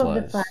Fireflies. Grave of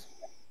the Fireflies.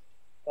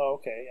 Oh,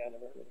 okay. I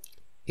never heard of it.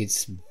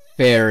 It's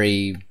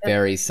very,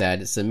 very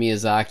sad. It's a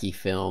Miyazaki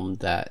film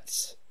that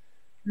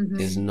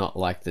is not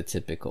like the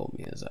typical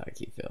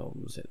Miyazaki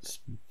films. It's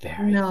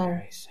very,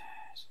 very sad.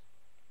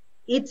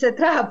 It's a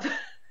trap.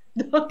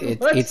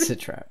 It's a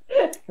trap.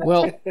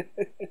 Well,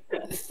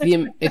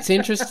 it's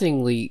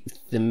interestingly,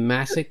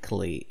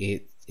 thematically,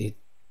 it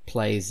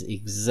plays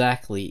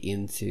exactly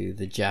into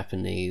the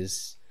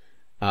Japanese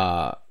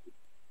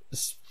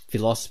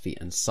philosophy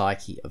and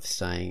psyche of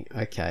saying,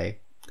 okay,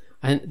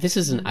 and this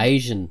is an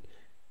Asian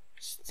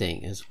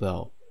thing as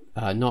well.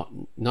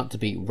 Not to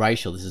be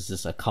racial, this is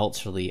just a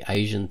culturally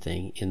Asian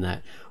thing, in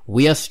that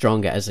we are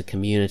stronger as a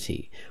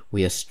community.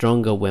 We are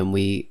stronger when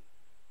we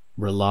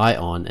rely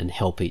on and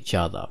help each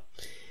other.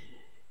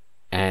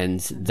 And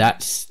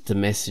that's the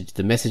message.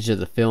 The message of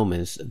the film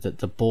is that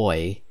the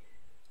boy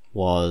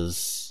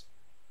was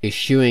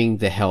eschewing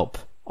the help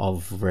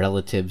of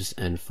relatives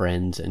and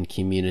friends and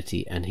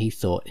community, and he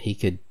thought he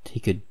could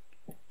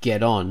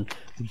get on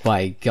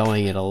by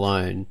going it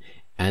alone.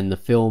 And the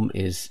film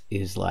is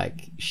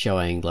like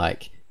showing,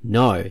 like,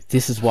 no,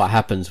 this is what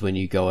happens when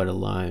you go it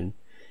alone.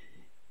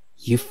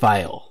 You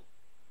fail.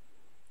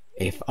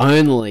 If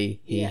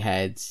only he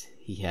had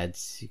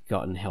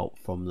gotten help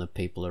from the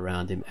people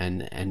around him,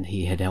 and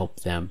he had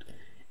helped them.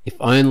 If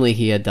only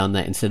he had done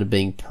that, instead of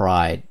being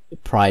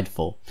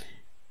prideful,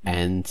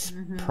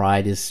 and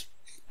pride is,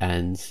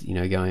 and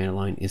going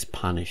alone is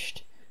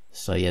punished.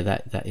 So yeah,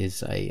 that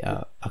is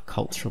a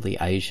culturally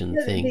Asian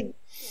thing.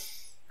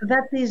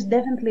 That is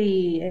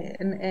definitely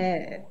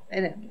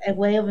a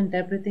way of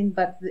interpreting,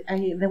 but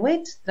the way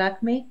it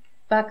struck me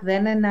back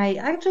then, and I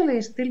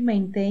actually still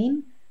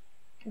maintain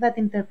that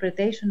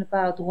interpretation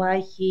about why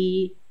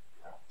he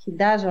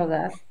does all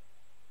that,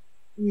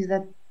 is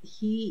that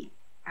he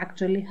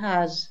actually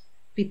has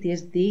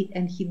PTSD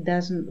and he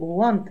doesn't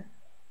want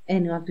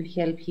anyone to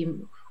help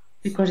him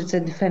because it's a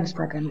defense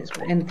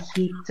mechanism, and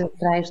he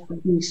tries to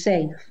be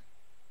safe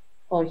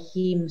for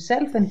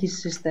himself and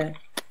his sister.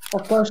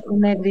 Of course,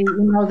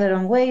 in all the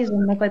wrong ways,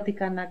 and nobody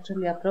can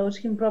actually approach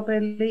him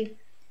properly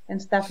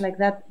and stuff like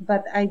that.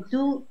 But I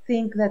do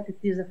think that it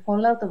is a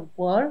fallout of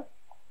war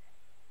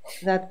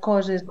that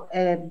causes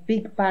a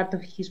big part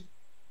of his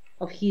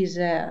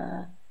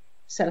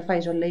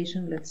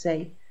self-isolation, let's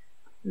say,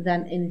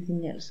 than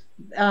anything else.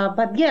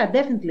 But yeah,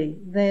 definitely,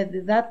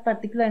 that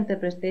particular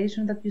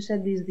interpretation that you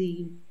said is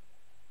the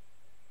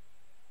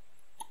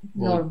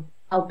norm,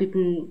 how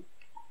people,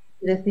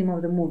 the theme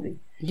of the movie.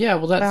 Yeah,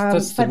 well,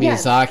 that's the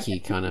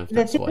Miyazaki kind of,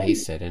 that's what he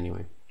said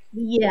anyway.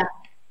 Yeah,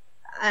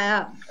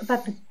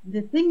 but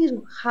the thing is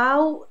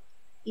how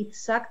it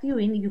sucked you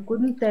in. You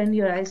couldn't turn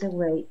your eyes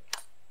away,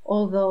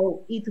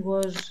 although it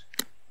was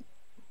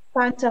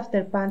punch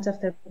after punch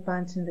after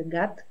punch in the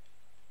gut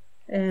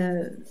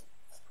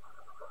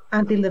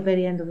until the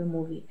very end of the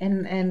movie,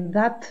 and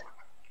that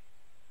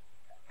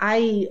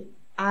I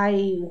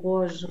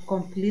was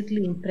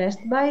completely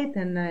impressed by it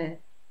and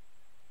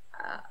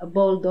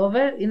bowled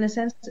over in a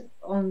sense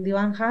on the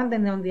one hand,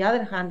 and on the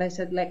other hand I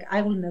said, like,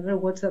 I will never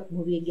watch that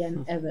movie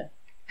again ever.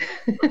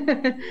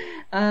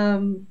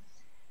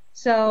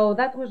 So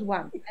that was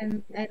one,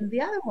 and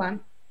the other one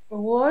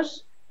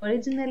was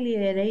originally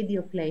a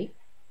radio play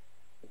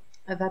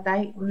that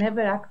I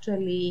never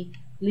actually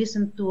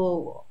listened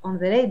to on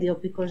the radio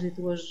because it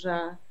was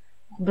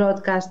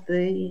broadcast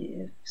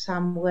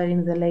somewhere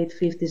in the late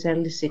 50s,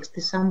 early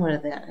 60s, somewhere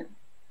there.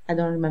 I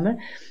don't remember.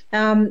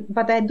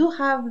 But I do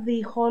have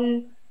the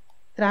whole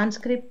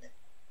transcript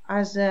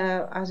as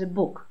a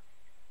book.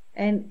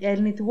 And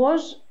it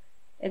was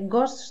a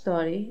ghost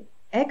story,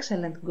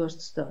 excellent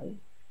ghost story.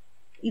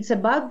 It's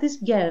about this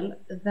girl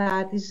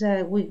that is,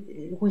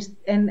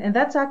 and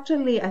that's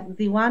actually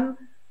the one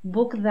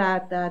book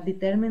that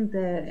determined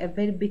a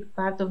very big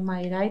part of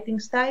my writing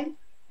style,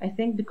 I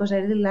think, because I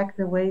really like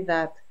the way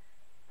that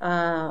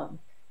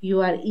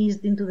you are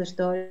eased into the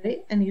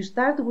story, and you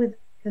start with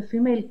the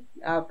female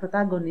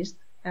protagonist.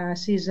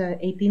 She's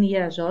 18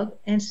 years old,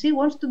 and she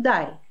wants to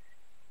die.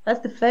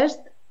 That's the first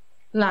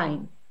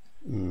line.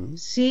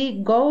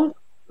 She goes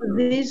to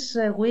this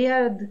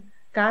weird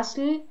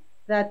castle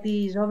that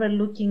is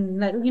overlooking,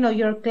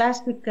 your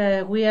classic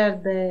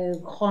weird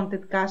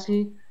haunted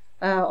castle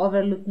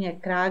overlooking a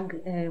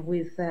crag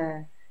with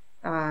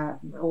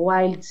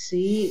wild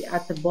sea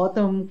at the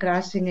bottom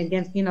crashing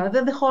against,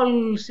 the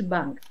whole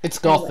shebang. It's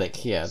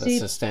Gothic, anyway,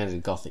 that's a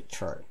standard Gothic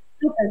trope.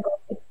 Super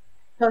Gothic.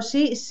 So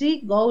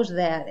she goes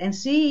there, and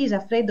she is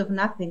afraid of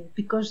nothing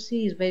because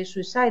she is very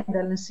suicidal,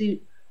 and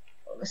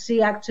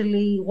she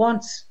actually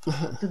wants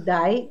to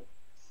die.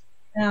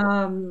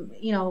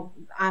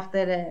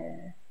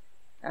 After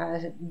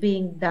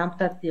being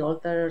dumped at the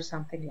altar or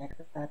something like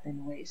that.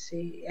 Anyway,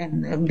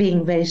 and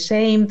being very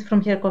shamed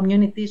from her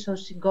community, so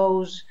she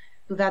goes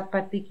to that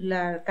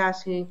particular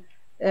castle,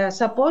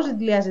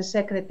 supposedly as a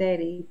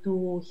secretary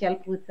to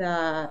help with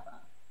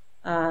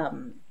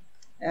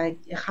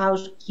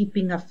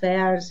housekeeping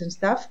affairs and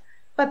stuff,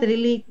 but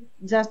really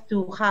just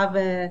to have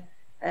an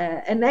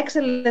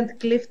excellent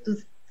cliff to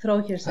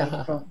throw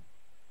herself from.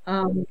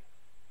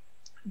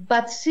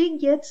 But she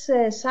gets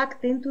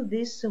sucked into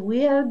this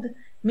weird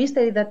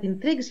mystery that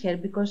intrigues her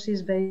because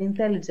she's very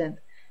intelligent.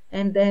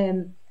 And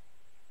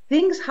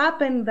things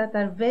happen that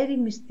are very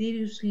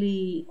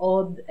mysteriously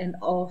odd and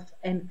off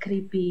and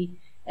creepy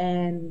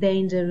and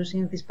dangerous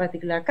in this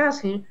particular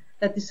castle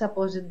that is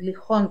supposedly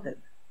haunted.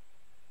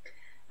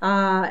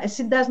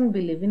 She doesn't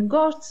believe in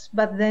ghosts,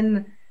 but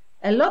then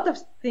a lot of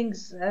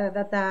things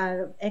that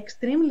are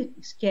extremely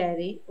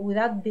scary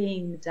without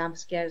being jump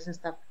scares and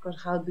stuff,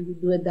 because how do you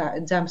do a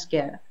jump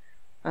scare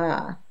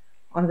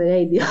on the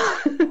radio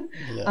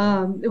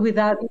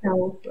without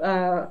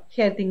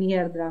hurting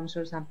eardrums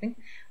or something?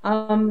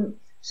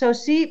 So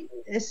you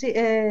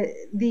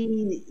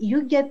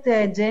get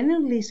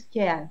genuinely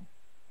scared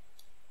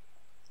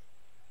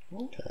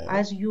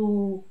as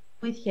you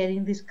with her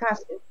in this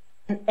castle,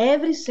 and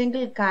every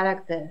single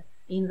character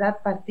in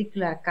that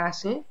particular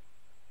castle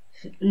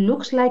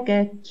looks like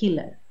a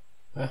killer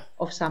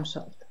of some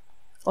sort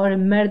or a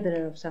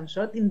murderer of some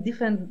sort in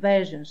different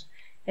versions.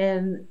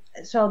 And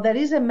so there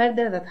is a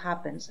murder that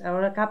happens,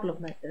 or a couple of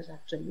murders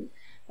actually,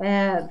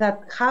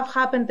 that have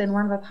happened and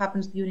one that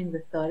happens during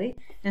the story,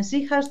 and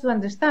she has to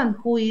understand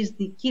who is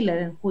the killer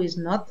and who is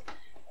not,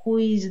 who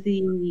is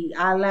the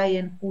ally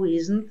and who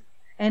isn't,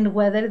 and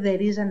whether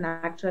there is an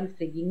actual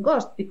freaking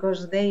ghost,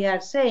 because they are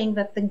saying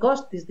that the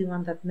ghost is the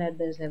one that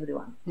murders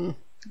everyone.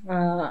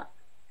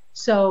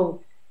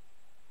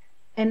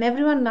 And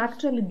everyone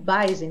actually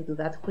buys into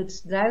that,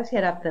 which drives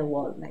her up the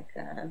wall. Like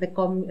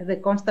the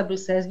constable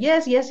says,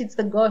 yes, it's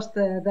the ghost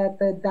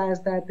that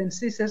does that, and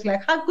she says,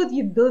 like, how could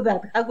you do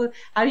that?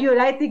 Are you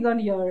writing on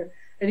your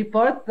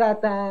report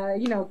that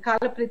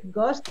culprit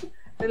ghost?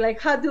 Like,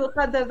 how does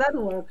that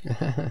work?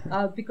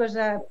 Because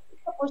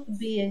it's supposed to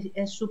be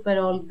a super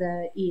old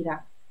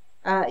era.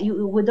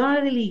 We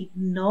don't really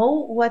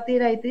know what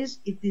era it is.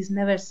 It is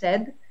never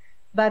said,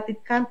 but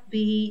it can't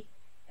be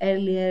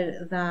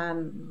earlier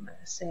than,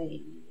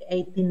 say,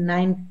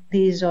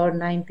 1890s or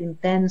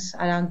 1910s,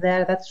 around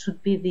there. That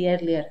should be the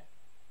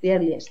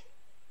earliest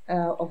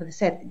of the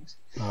settings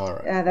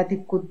that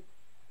it could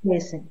be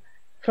missing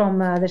from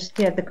the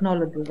sheer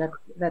technology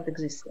that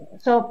exists there.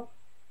 So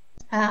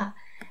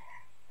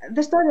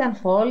the story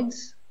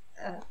unfolds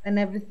and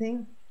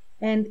everything,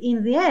 and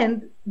in the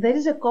end there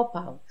is a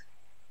cop-out.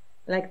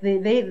 Like the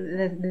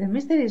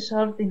mystery is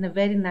solved in a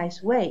very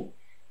nice way,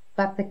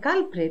 but the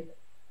culprit,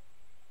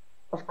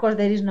 of course,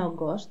 there is no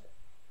ghost.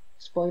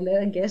 Spoiler,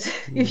 I guess.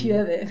 If you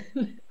have a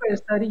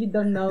story you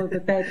don't know the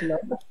title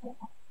of.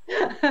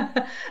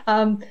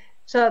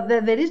 So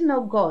there is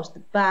no ghost,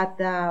 but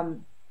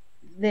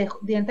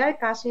the entire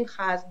castle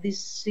has this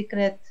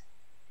secret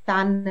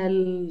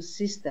tunnel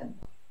system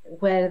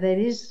where there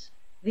is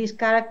this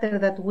character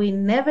that we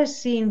never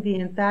see in the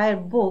entire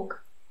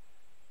book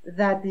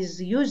that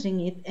is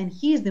using it, and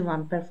he's the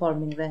one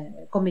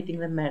committing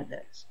the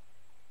murders.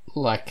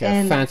 Like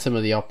a Phantom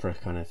of the Opera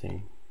kind of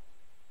thing.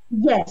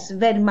 Yes,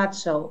 very much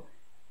so.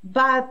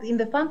 But in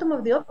the Phantom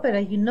of the Opera,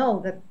 you know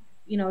that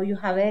you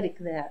have Eric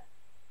there,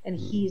 and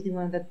he's the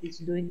one that is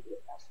doing the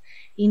stuff.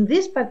 In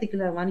this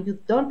particular one, you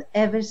don't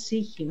ever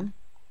see him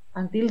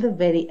until the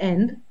very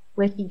end,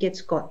 where he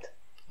gets caught.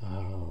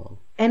 Oh.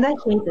 And I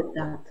hated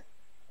that.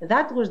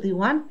 That was the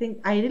one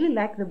thing. I really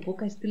like the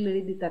book. I still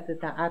read it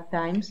at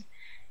times.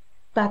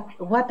 But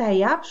what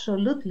I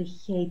absolutely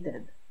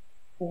hated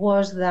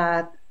was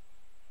that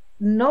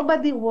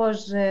nobody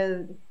was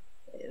the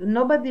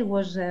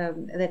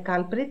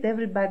culprit.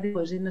 Everybody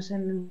was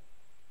innocent.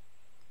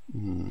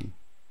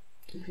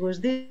 It was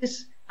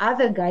this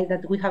other guy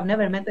that we have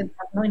never met and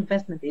have no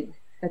investment in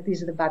that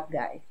is the bad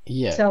guy.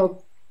 Yeah.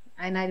 So,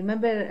 and I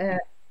remember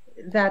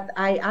that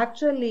I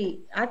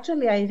actually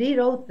I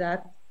rewrote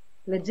that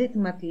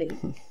legitimately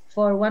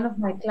for one of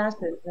my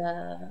classes,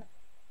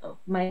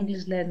 my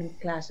English learning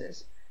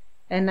classes,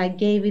 and I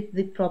gave it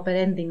the proper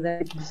ending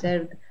that it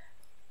deserved,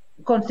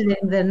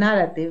 considering the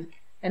narrative.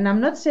 And I'm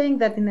not saying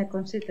that in a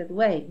conceited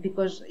way,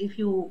 because if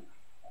you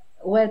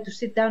were to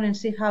sit down and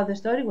see how the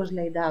story was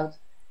laid out,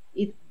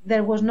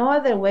 there was no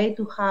other way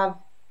to have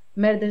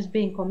murders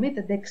being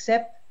committed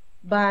except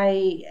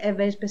by a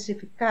very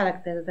specific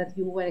character that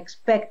you were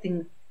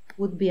expecting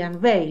would be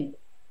unveiled.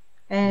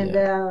 And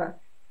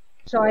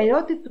so I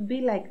wrote it to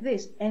be like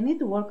this, and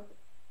it worked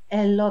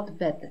a lot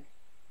better.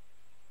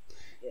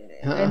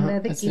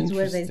 And the kids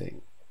were very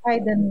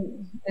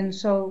excited, and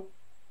so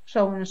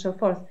on and so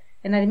forth.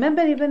 And I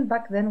remember even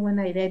back then when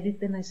I read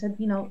it, and I said,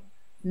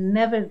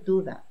 never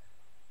do that.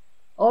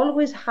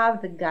 Always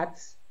have the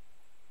guts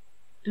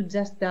to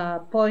just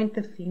point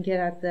the finger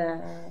at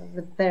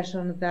the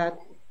person that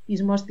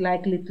is most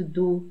likely to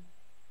do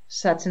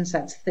such and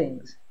such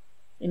things,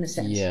 in a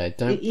sense. Yeah,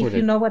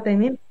 you know what I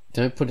mean.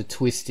 Don't put a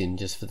twist in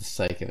just for the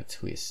sake of a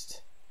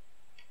twist.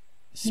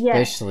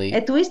 Especially a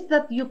twist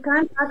that you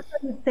can't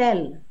actually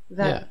tell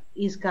that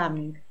is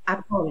coming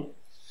at all.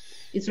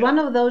 It's one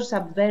of those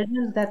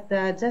subversions that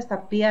just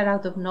appear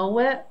out of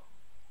nowhere,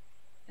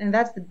 and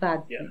that's the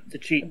bad thing. The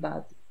cheat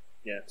about it.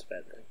 Yeah, it's a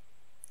bad thing.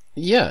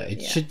 Yeah,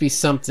 it should be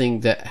something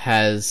that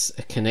has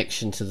a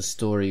connection to the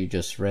story you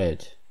just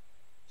read,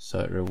 so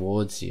it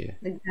rewards you.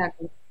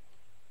 Exactly.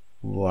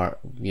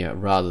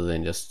 Rather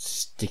than just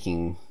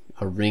sticking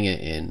a ringer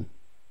in.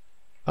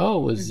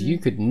 Oh, you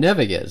could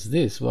never guess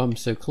this. Well, I'm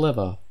so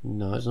clever.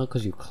 No, it's not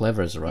because you're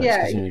clever as a writer. It's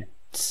because you're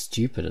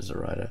stupid as a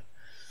writer.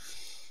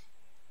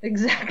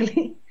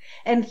 Exactly.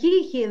 And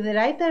the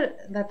writer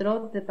that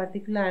wrote the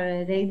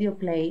particular radio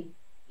play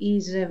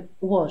he's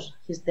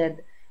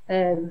dead.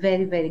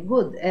 Very, very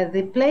good.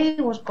 The play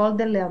was called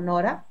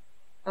Eleonora,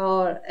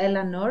 or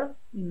Eleanor,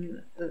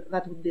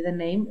 that would be the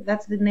name.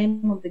 That's the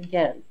name of the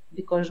girl,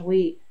 because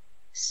we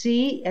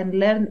see and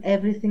learn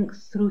everything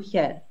through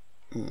her.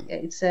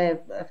 It's a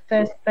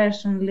first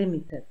person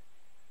limited.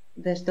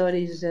 The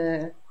story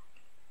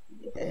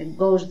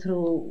goes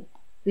through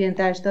the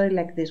entire story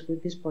like this,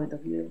 with this point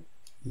of view.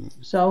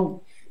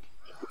 So,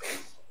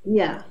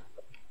 yeah.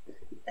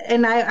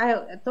 And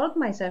I thought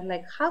myself,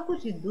 like, how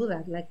could you do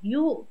that? Like,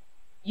 you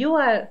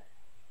are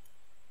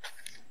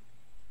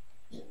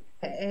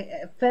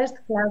a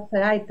first-class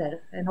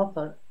writer and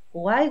author.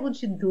 Why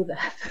would you do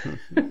that?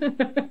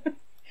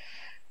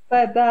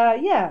 But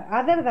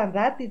other than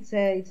that, it's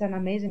an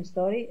amazing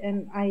story,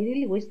 and I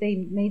really wish they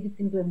made it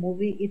into a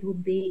movie. It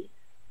would be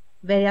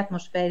very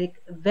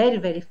atmospheric, very,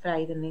 very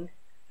frightening,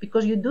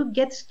 because you do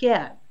get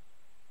scared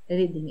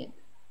reading it.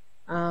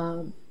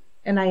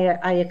 And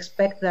I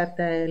expect that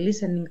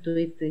listening to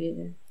it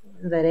in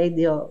the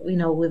radio,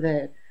 with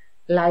the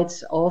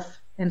lights off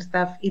and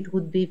stuff, it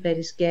would be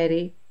very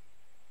scary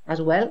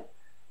as well.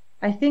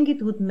 I think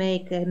it would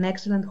make an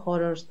excellent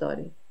horror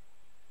story.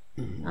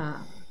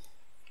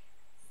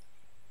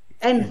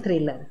 And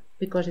thriller,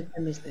 because it's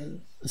a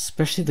mystery.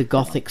 Especially the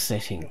gothic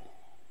setting.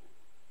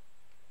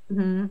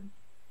 Mm-hmm.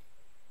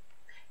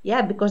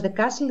 Yeah, because the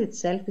castle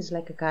itself is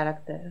like a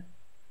character.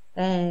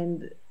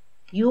 And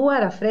you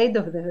are afraid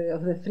of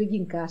the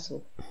freaking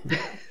castle.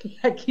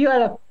 Like, you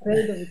are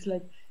afraid of it. It's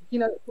like,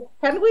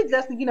 can we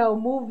just,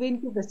 move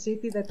into the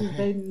city that is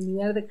very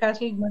near the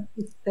castle, not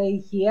to stay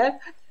here?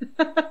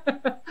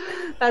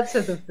 That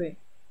sort of thing.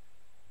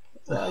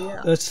 So,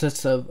 yeah.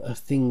 That's a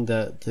thing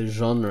that the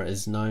genre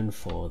is known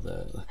for.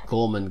 The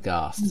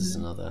Gormenghast is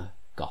another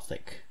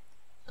gothic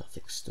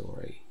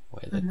story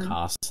where the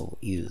castle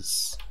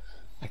is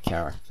a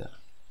character.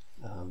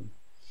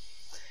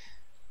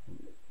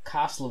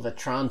 Castle of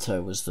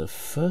Otranto was the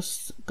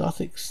first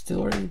gothic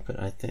story, but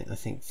I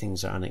think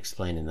things are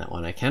unexplained in that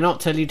one. I cannot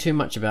tell you too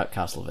much about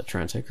Castle of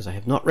Otranto because I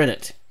have not read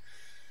it.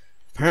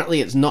 Apparently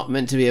it's not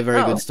meant to be a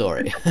very good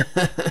story.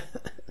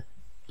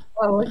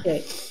 Oh,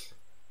 okay.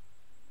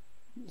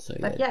 So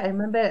But yeah.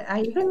 yeah,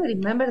 I even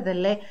remember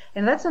the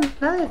and that's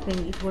another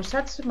thing. It was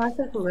such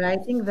masterful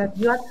writing that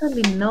you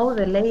actually know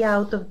the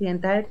layout of the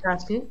entire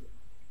castle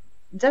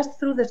just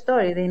through the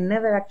story. They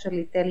never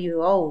actually tell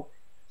you, oh,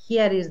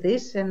 here is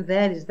this and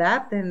there is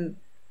that,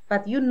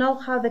 but you know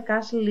how the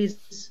castle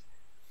is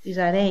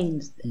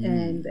arranged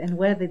and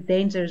where the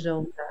danger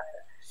zones are,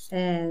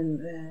 and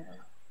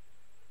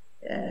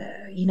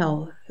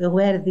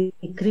where the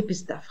creepy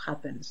stuff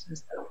happens and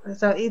stuff.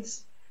 So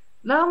it's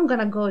now I'm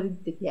gonna go read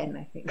it again,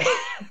 I think.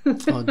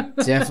 Oh,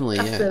 definitely,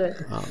 yeah.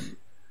 After-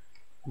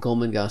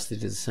 Gormenghast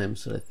did the same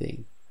sort of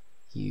thing.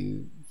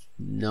 You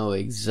know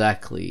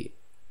exactly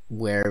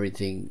where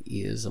everything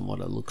is and what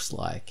it looks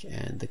like,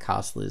 and the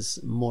castle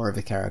is more of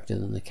a character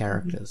than the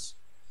characters.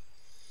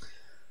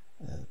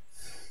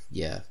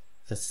 Yeah,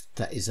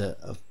 that is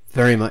a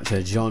very much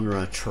a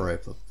genre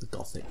trope of the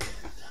Gothic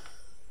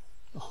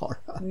horror.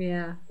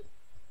 Yeah.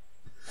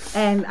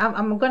 And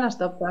I'm gonna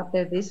stop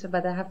after this,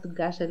 but I have to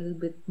gush a little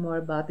bit more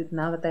about it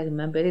now that I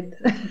remember it.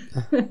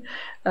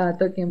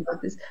 Talking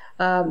about this,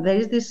 there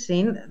is this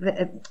scene.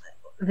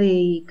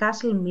 The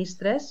castle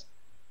mistress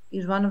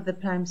is one of the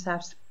prime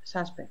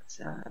suspects.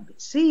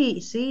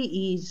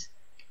 She's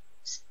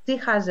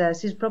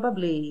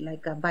probably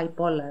like a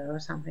bipolar or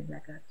something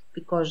like that,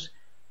 because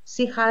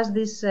she has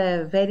this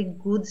very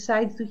good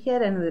side to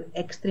her and an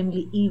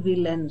extremely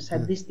evil and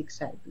sadistic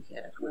side to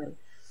her as well.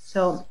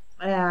 So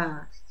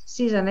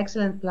she's an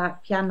excellent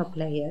piano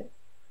player,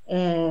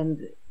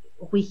 and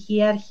we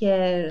hear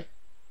her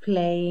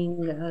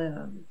playing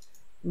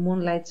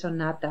Moonlight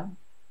Sonata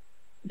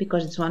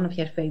because it's one of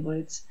her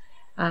favorites.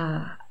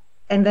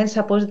 And then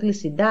supposedly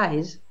she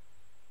dies,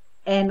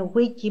 and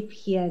we keep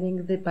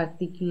hearing the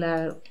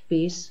particular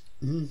piece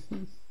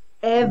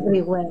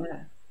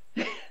everywhere.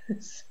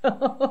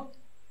 So,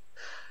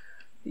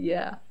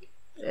 yeah.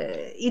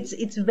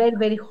 It's very,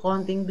 very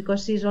haunting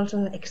because she's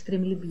also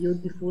extremely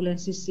beautiful,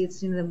 and she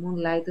sits in the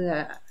moonlight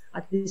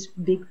at this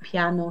big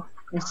piano,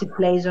 and she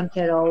plays on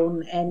her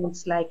own, and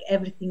it's like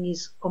everything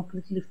is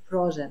completely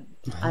frozen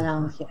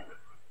around her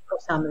for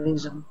some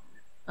reason.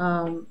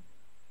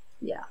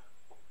 Yeah.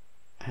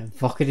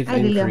 Evocative I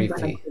and really am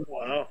creepy.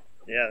 Wow.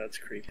 Yeah, that's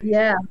creepy.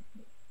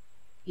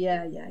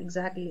 Yeah,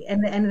 exactly.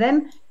 And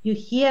then you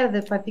hear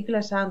the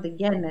particular sound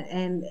again,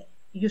 and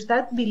you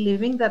start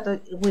believing that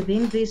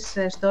within this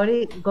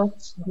story,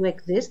 ghosts do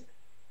exist.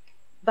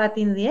 But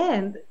in the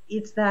end,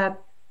 it's that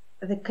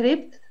the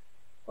crypt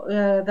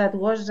that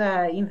was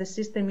in the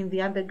system, in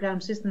the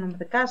underground system of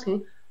the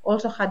castle,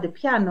 also had a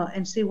piano,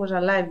 and she was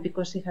alive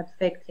because she had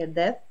faked her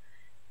death.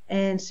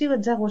 And she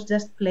was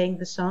just playing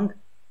the song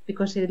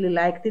because she really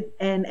liked it,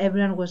 and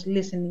everyone was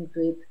listening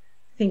to it,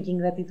 thinking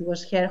that it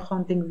was her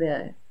haunting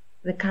the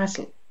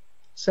castle.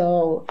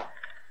 So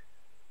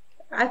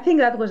I think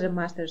that was a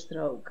master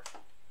stroke,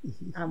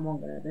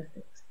 among other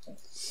things.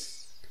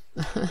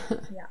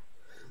 Yeah.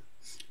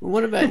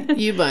 What about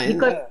you, Bane?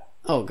 Because,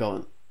 oh, go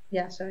on.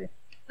 yeah, sorry.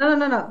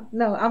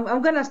 No.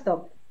 I'm gonna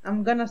stop.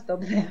 I'm gonna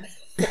stop there.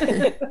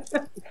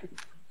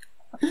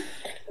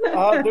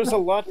 There's a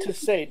lot to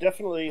say.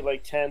 Definitely,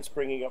 like Tan's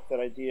bringing up that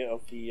idea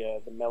of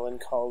the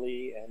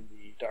melancholy and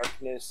the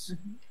darkness,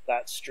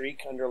 that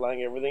streak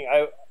underlying everything.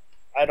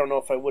 I don't know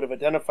if I would have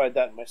identified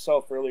that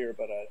myself earlier,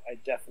 but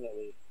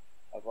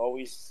I've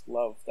always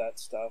loved that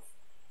stuff.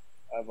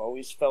 I've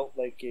always felt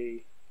like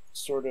a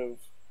sort of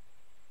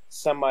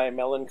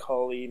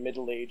semi-melancholy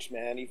middle-aged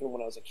man, even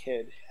when I was a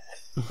kid.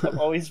 I've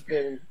always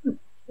been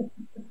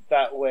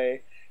that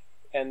way,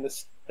 and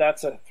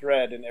that's a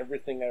thread in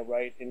everything I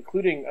write,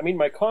 including, I mean,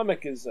 my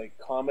comic is like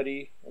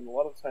comedy, and a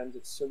lot of times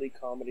it's silly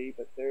comedy,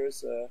 but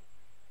there's a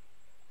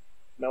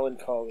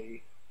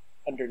melancholy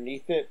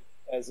underneath it,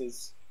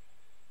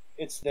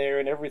 it's there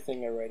in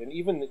everything I write, and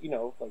even, like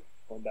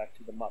going back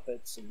to the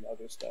Muppets and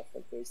other stuff,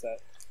 like there's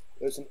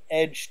an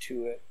edge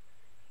to it,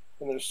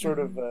 and there's sort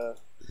of a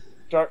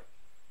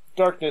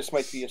darkness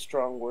might be a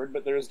strong word,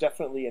 but there's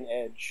definitely an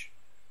edge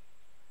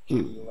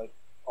to like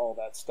all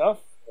that stuff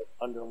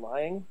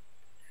underlying.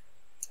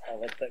 I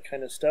like that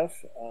kind of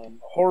stuff.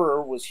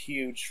 Horror was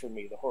huge for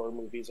me. The horror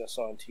movies I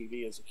saw on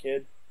TV as a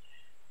kid.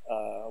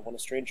 When a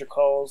Stranger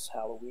Calls,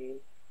 Halloween,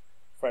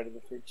 Friday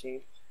the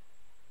 13th.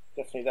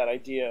 Definitely that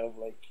idea of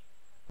like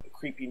a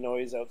creepy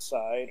noise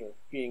outside or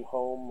being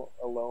home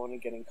alone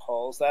and getting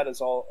calls. That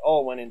is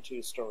all went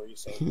into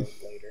stories I wrote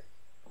later.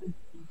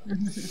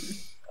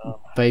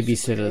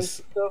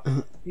 Babysitters.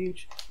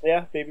 Huge.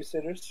 Yeah,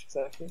 babysitters,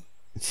 exactly.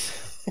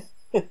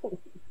 The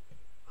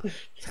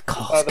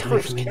calls The coming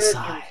first from characters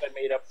inside. I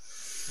made up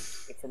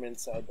from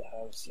inside the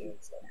house. Yeah,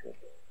 exactly.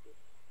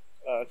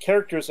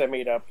 Characters I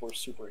made up were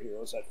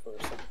superheroes at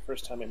first. Like the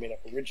first time I made up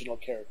original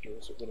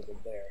characters, it would have been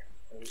there.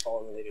 And it was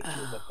all related to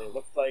what they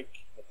looked like,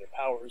 what their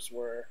powers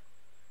were.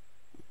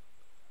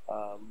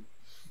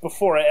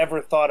 Before I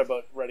ever thought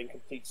about writing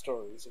complete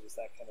stories, it was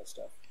that kind of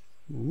stuff.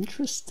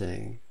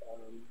 Interesting.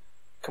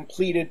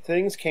 Completed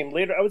things came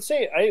later. I would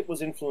say I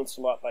was influenced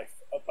a lot by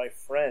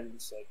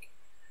friends. Like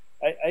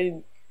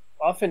I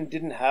often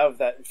didn't have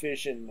that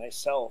vision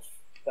myself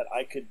that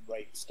I could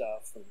write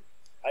stuff and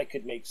I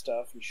could make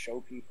stuff and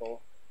show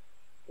people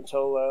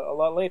until a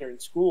lot later in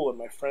school, and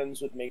my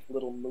friends would make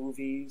little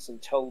movies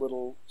and tell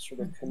little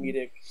sort of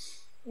comedic,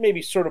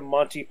 maybe sort of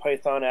Monty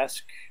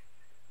Python-esque,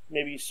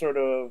 maybe sort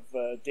of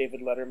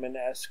David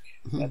Letterman-esque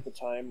at the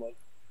time, like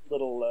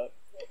little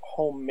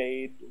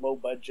homemade,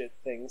 low-budget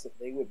things that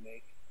they would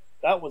make.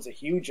 That was a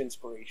huge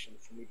inspiration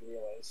for me to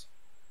realize.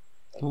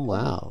 Like, Oh,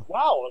 wow.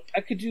 Wow,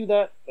 I could do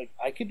that. Like,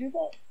 I could do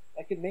that.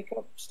 I could make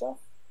up stuff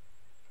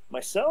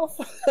myself.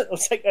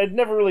 It's like I'd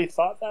never really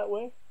thought that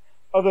way,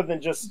 other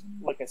than just,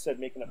 like I said,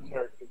 making up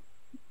characters,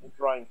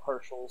 drawing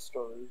partial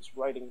stories,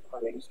 writing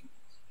partial stories.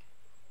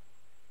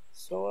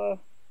 So,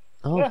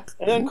 yeah.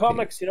 And then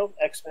comics,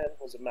 X-Men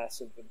was a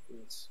massive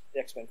influence.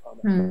 The X-Men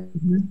comic.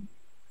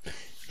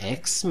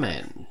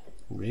 X-Men,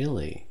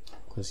 really?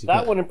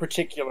 That one in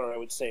particular, I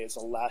would say, is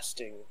a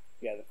lasting.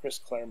 Yeah, the Chris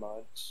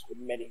Claremont, with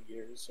many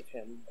years of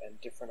him and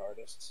different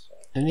artists. So.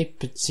 Any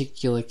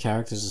particular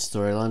characters or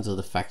storylines, or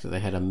the fact that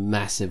they had a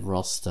massive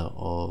roster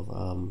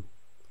of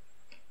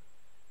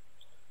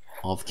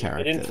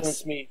characters? It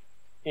influenced me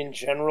in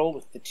general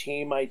with the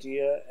team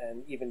idea,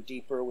 and even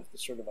deeper with the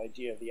sort of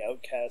idea of the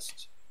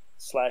outcast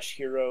 /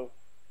 hero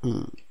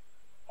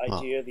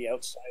idea, the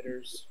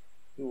outsiders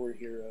who were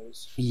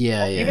heroes.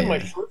 Even my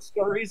short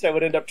stories, I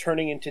would end up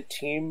turning into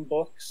team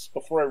books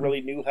before I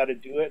really knew how to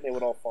do it, and they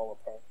would all fall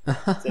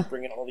apart. So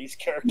bringing all these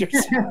characters.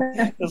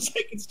 It's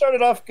like it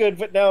started off good,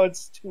 but now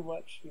it's too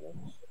much.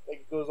 Like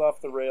it goes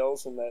off the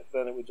rails, and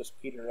then it would just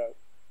peter out.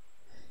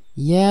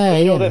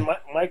 Then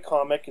my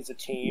comic is a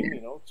team.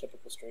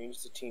 Typical Strange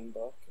is a team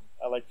book.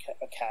 I like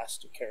a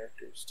cast of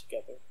characters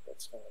together.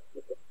 That's kind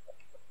of.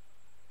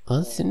 Oh,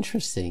 that's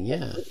interesting.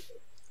 Yeah.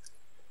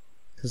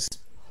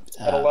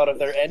 But a lot of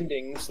their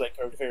endings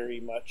are very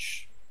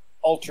much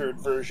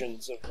altered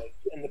versions of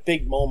and the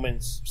big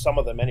moments, some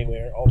of them anyway,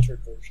 are altered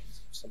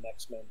versions of some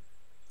X-Men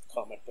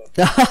comic books.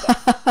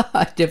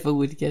 I never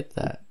would get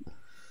that.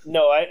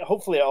 No,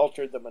 hopefully I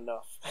altered them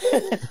enough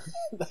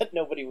that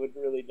nobody would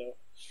really know.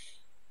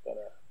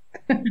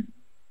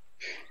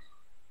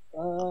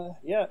 But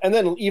yeah, and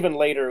then even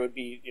later it would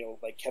be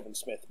like Kevin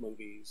Smith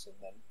movies, and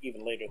then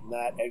even later than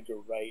that, Edgar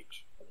Wright,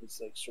 and his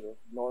sort of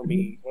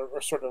normie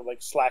or sort of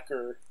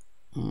slacker.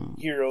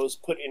 Heroes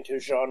put into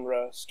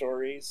genre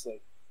stories,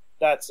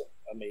 that's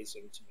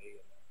amazing to me.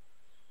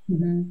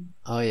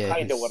 Oh yeah,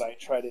 kind of what I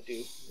try to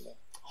do.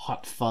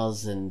 Hot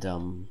Fuzz and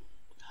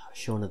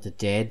Shaun of the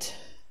Dead,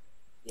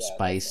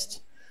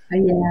 Spaced.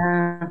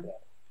 Yeah.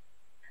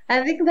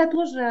 I think that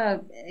was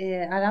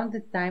around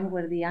the time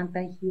where the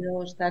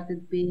anti-hero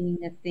started being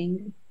a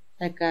thing,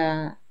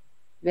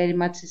 very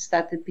much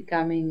started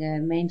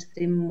becoming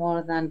mainstream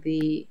more than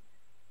the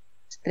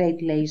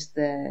straight-laced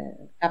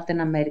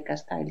Captain America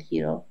style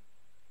hero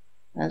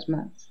as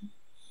much.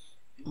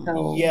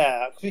 So,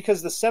 yeah,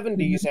 because the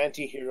 70s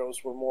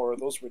anti-heroes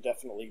those were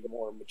definitely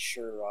more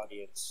mature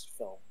audience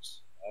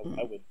films.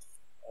 I would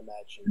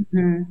imagine.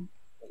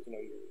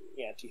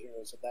 Your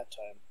anti-heroes at that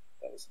time,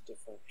 that was a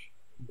different.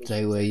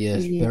 They were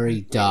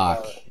very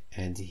dark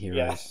anti-heroes.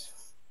 Yeah.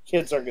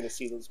 Kids aren't going to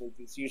see those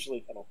movies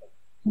usually. I don't think.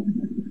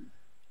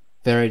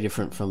 Very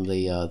different from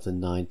the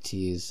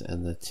 90s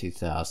and the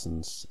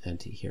 2000s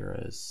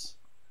anti-heroes,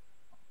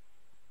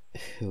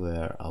 who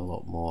were a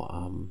lot more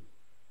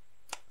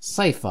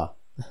safer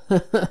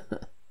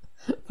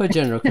for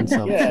general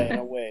consumption. Yeah, in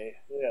a way.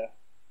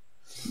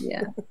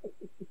 Yeah.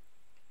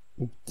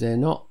 They're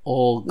not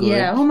all good.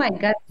 Yeah. Oh my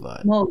God.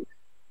 But... Smoke,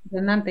 the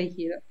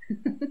anti-hero.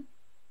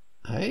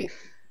 Hey.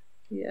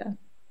 Yeah.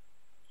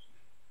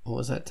 What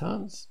was that,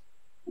 Tans?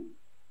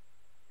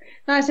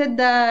 No, I said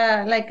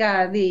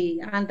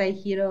the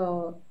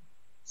anti-hero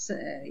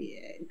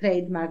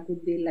trademark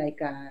would be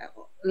like a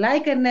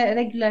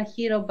regular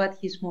hero, but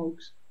he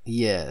smokes.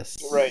 Yes.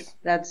 Right.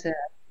 That's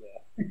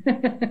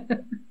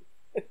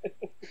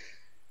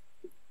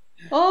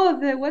Oh,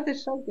 what a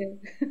shocker.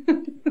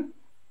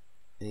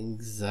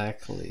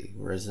 Exactly.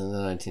 Whereas in the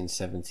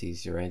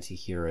 1970s, your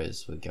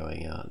anti-heroes were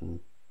going out and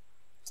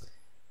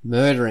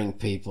murdering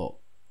people.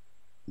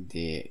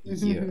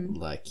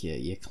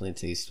 Your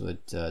Clint Eastwood,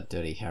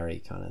 Dirty Harry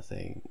kind of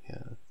thing.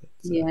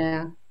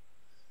 Yeah.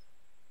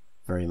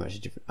 Very much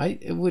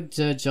different. Would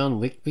John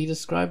Wick be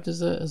described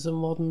as a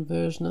modern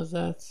version of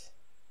that?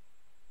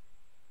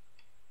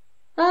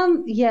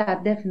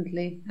 Yeah,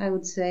 definitely, I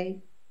would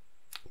say.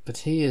 But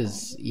he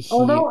is.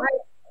 Although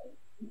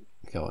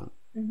Go on.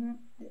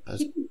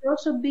 He could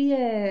also be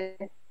a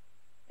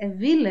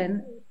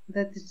villain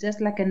that is just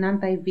like an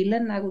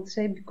anti-villain, I would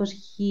say, because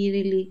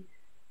he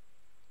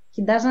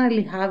doesn't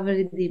really have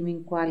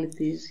redeeming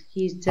qualities.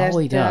 He's just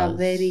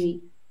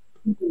very.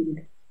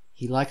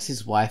 He likes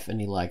his wife and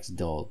he likes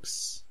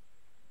dogs,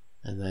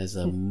 and there's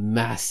a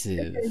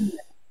massive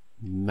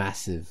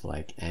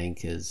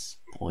anchors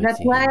pointing That's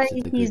why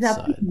to the he's good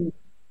side. appealing.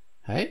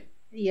 Hey?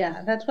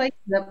 Yeah, that's why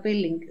he's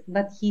appealing,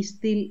 but he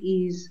still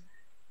is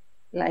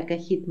like a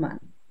hitman,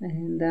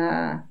 and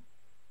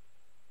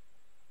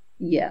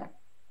yeah.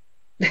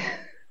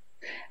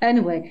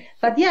 Anyway,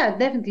 but yeah,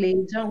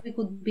 definitely, John Wick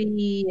could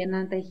be an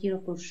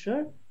anti-hero for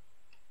sure,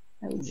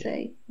 I would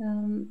say.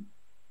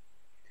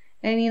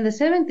 And in the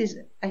 70s,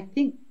 I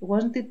think,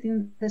 wasn't it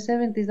in the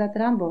 70s that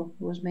Rambo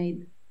was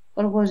made?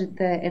 Or was it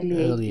the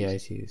Early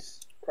 80s? 80s.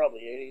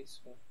 Probably 80s.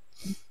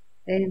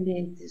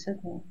 Early 80s,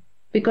 okay.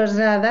 Because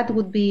that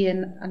would be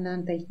an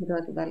anti-hero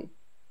as well,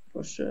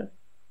 for sure.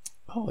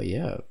 Oh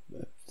yeah,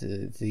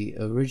 the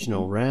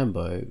original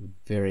Rambo,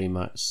 very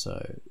much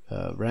so.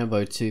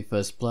 Rambo 2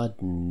 First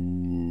Blood,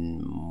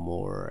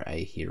 more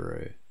a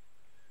hero.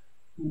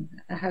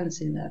 I haven't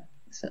seen that,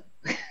 so...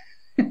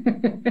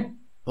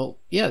 Well,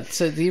 yeah,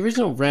 so the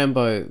original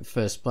Rambo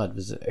First Blood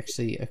was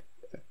actually a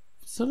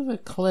sort of a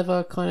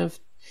clever kind of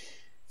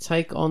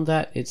take on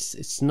that.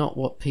 It's not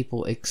what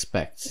people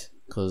expect,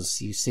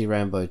 because you see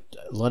Rambo,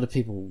 a lot of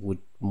people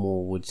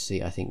would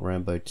see, I think,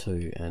 Rambo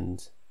 2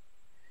 and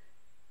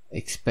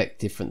expect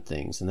different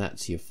things, and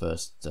that's your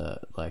first,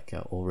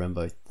 or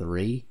Rambo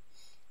 3,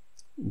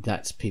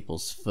 that's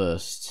people's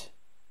first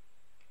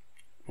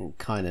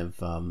kind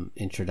of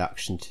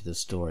introduction to the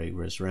story,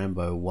 whereas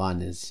Rambo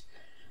 1 is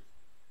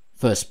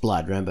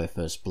Rambo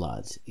First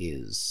Blood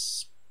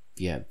is,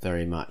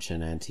 very much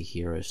an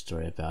anti-hero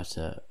story about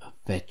a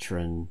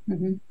veteran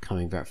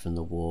coming back from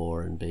the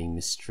war and being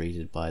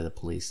mistreated by the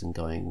police and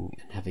going and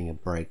having a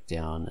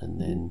breakdown and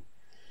then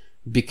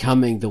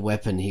becoming the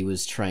weapon he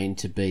was trained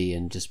to be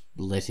and just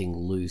letting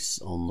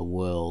loose on the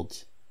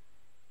world,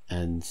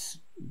 and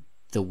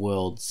the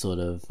world sort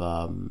of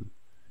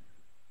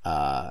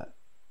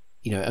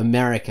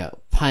America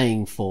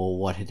paying for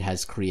what it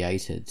has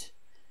created,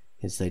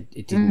 because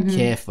it didn't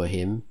care for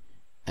him,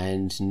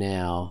 and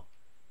now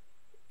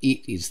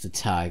it is the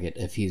target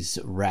of his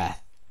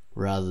wrath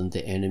rather than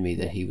the enemy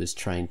that he was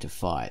trained to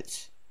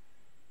fight.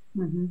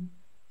 It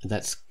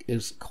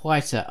was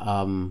quite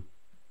a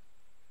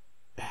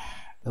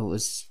it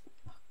was,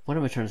 what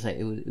am I trying to say?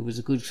 It was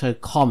a good sort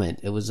of comment.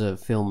 It was a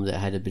film that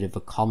had a bit of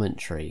a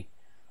commentary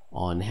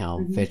on how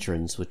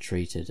veterans were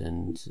treated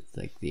and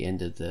like the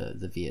end of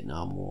the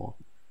Vietnam War.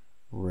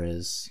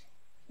 Whereas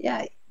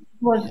I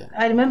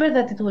remember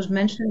that it was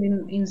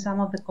mentioned in some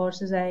of the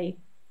courses I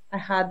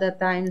had at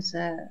times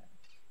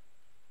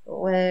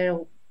where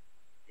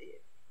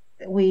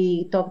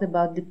we talked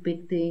about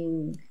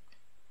depicting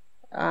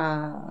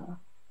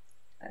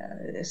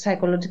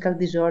psychological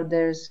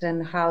disorders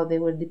and how they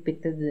were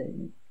depicted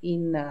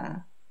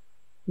in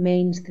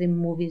mainstream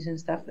movies and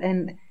stuff.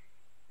 And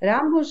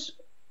Rambo's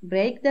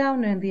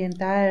breakdown and the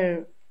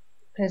entire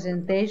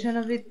presentation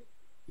of it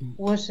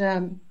was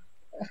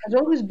has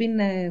always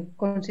been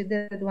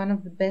considered one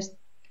of the best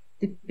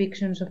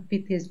depictions of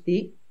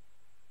PTSD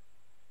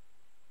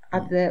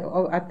at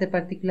the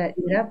particular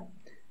era,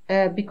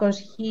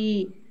 because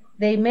they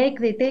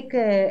take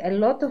a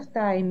lot of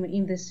time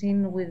in the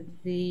scene with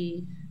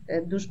the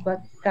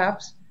douchebag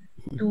cops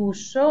to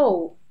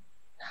show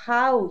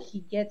how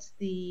he gets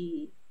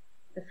the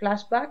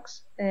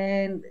flashbacks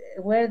and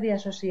where the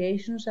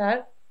associations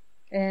are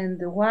and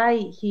why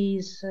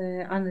he's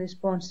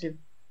unresponsive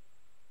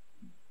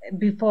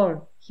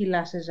before he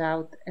lashes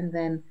out, and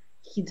then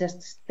he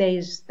just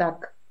stays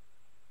stuck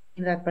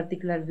in that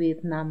particular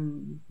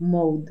Vietnam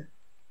mode,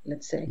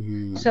 let's say.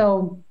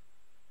 So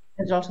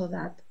there's also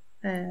that.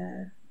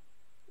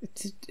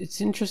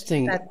 It's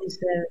interesting. That is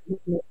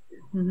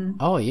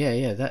Oh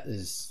yeah, that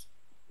is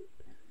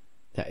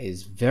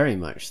very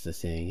much the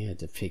thing. Yeah,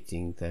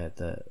 depicting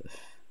the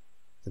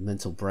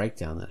mental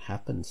breakdown that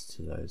happens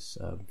to those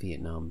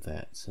Vietnam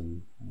vets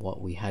and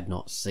what we had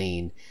not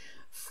seen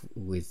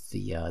with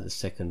the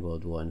Second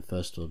World War and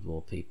First World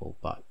War people,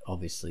 but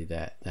obviously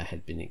that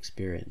had been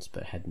experienced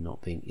but had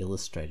not been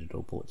illustrated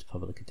or brought to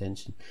public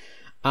attention.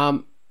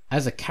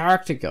 As a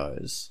character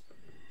goes,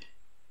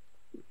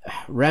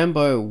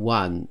 Rambo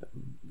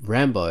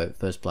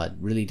First Blood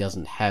really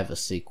doesn't have a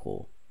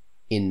sequel,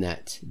 in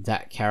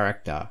that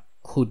character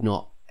could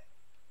not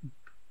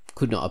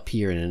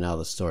appear in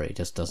another story. It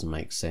just doesn't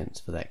make sense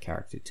for that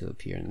character to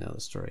appear in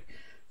another story.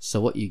 So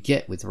what you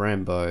get with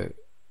Rambo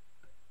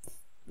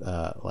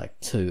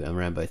 2 and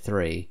Rambo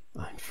 3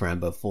 and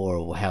Rambo 4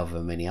 or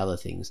however many other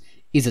things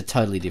is a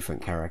totally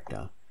different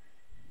character.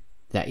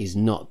 That is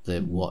not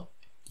what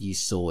you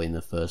saw in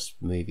the first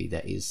movie.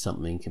 That is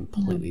something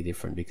completely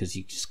different, because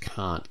you just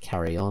can't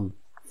carry on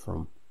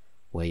from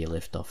where you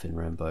left off in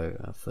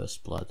Rambo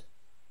First Blood.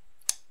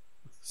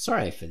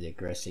 Sorry for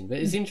digressing, but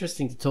it's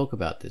interesting to talk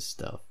about this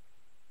stuff.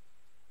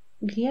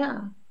 Yeah.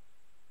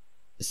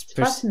 It's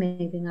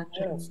fascinating,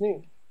 actually. Yeah, it's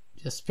neat.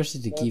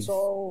 Especially to That's give... It's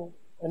all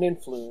an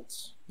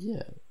influence.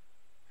 Yeah.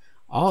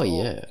 Oh,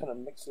 yeah. Kind of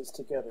mixes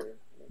together.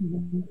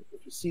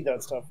 If you see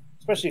that stuff,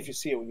 especially if you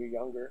see it when you're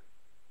younger.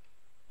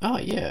 Oh,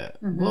 yeah.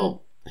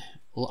 Well,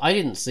 I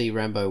didn't see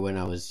Rambo when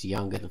I was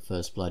younger, the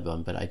First Blood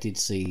one, but I did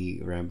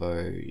see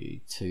Rambo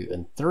 2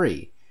 and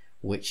 3,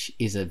 which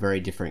is a very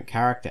different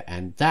character,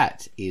 and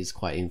that is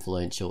quite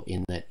influential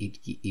in that it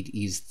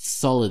is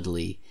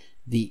solidly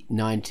the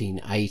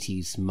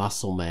 1980s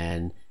muscle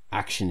man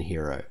action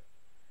hero.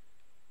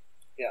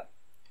 Yeah.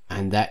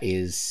 And that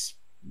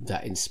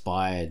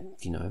inspired,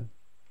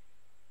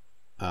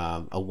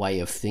 a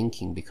way of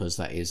thinking, because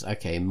that is,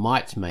 okay,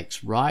 might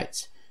makes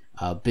right.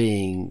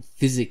 Being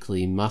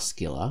physically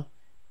muscular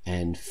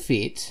and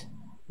fit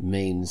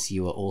means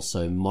you are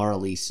also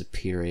morally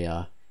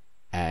superior,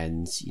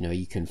 and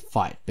you can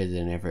fight better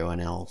than everyone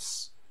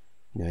else.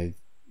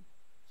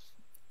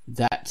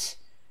 That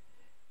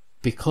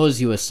because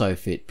you are so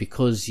fit,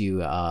 because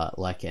you are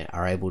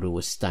are able to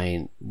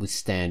withstand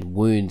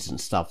wounds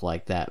and stuff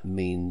like that,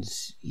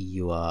 means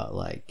you are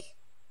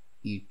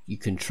you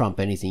can trump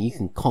anything, you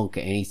can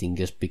conquer anything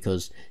just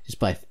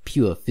by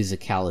pure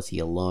physicality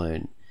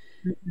alone.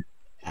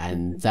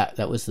 And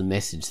that was the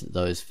message that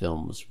those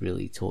films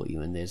really taught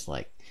you. And there's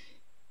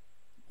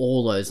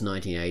all those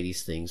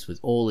 1980s things with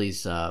all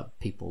these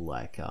people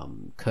like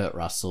Kurt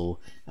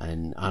Russell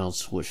and Arnold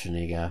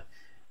Schwarzenegger,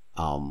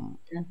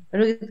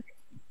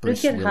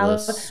 Bruce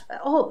Willis.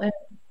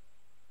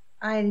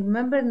 I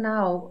remember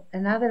now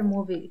another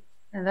movie,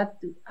 and that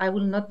I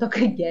will not talk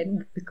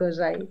again because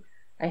I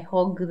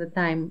hog the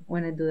time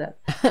when I do that.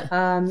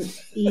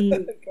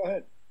 Go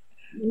ahead.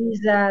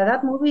 Is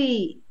that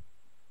movie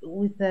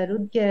with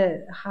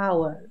Rutger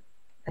Hauer,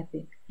 I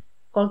think,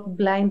 called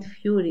Blind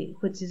Fury,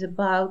 which is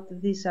about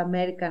this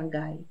American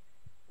guy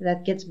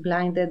that gets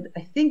blinded.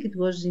 I think it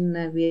was in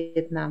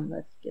Vietnam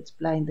that he gets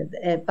blinded.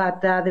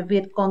 But the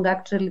Viet Cong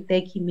actually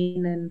take him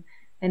in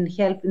and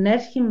help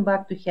nurse him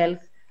back to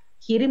health.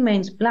 He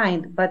remains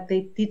blind, but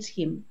they teach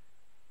him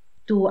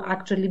to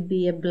actually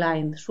be a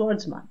blind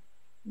swordsman.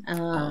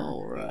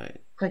 Right.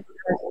 It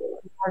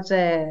was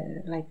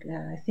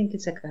I think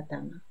it's a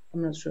katana.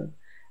 I'm not sure.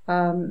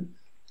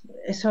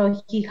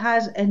 So he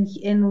has, and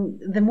in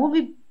the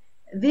movie,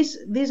 this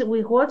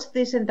we watched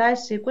this entire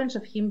sequence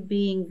of him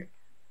being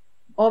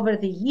over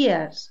the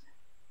years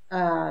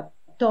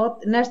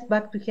taught, nursed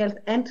back to health,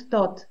 and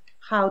taught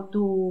how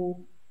to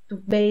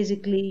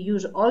basically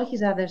use all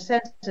his other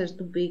senses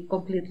to be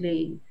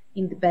completely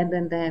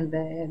independent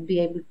and be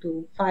able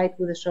to fight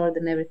with a sword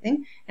and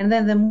everything. And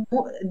then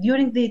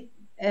during the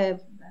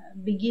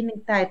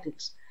beginning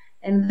titles,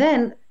 and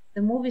then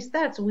the movie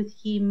starts with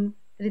him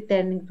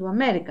returning to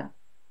America.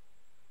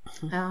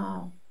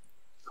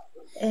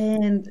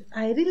 And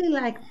I really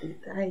liked it.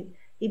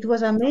 It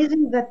was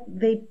amazing that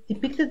they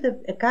depicted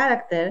a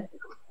character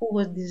who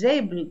was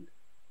disabled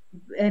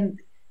and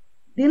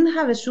didn't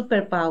have a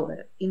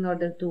superpower in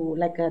order to,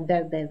 like a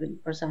daredevil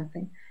or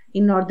something,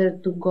 in order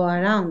to go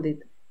around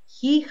it.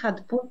 He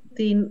had put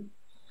in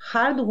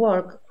hard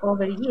work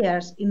over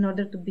years in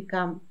order to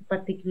become a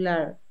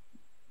particular,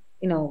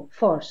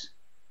 force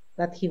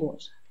that he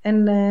was.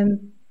 And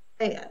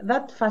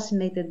that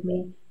fascinated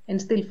me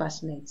and still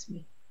fascinates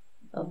me.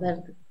 So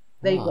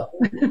there you go.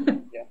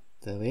 Yeah.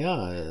 There we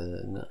are.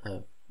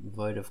 A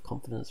vote of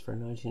confidence for a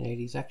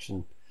 1980s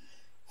action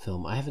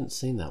film. I haven't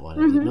seen that one.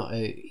 I did not know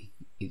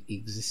it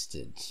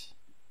existed.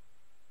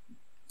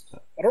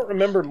 I don't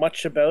remember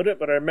much about it,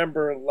 but I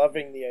remember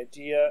loving the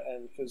idea,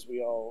 and because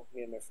me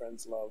and my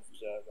friends loved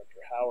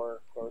Rutger Hauer,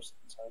 of course, at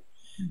the time,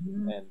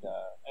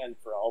 and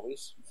for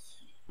always.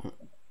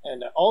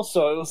 And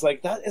also, it was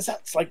like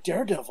it's like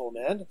Daredevil,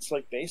 man. It's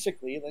like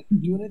basically like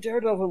doing a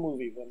Daredevil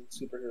movie when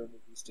superhero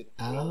movies didn't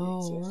really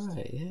exist.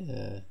 Right,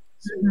 yeah.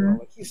 So we're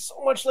like, he's so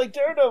much like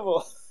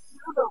Daredevil.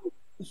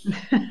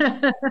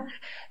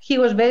 He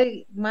was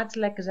very much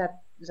like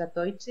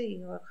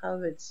Zatoichi, or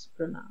how it's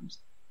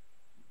pronounced.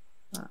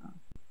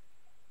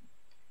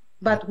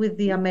 But with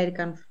the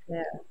American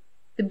flair.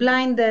 The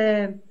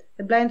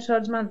blind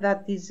swordsman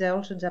that is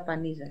also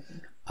Japanese, I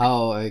think.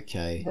 Oh,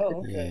 okay.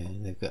 Oh, okay. Yeah,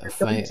 they've got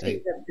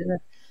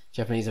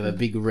Japanese have a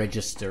big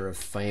register of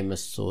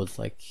famous swords,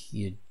 like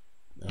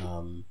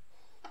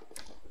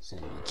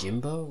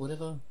Jimbo,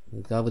 whatever,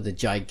 the guy with the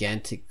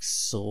gigantic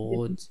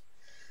sword,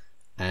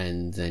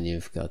 and then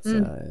you've got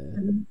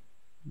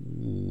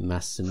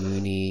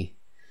Masamune,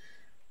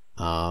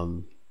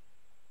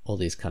 all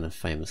these kind of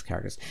famous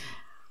characters.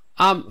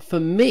 For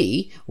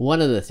me,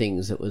 one of the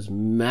things that was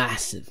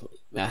massively,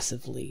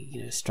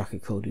 struck a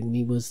chord in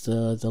me was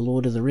the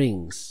Lord of the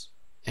Rings,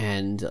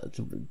 and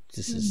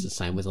this is the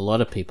same with a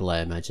lot of people, I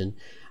imagine.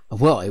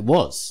 Well, it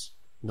was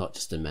not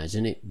just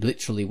imagine; it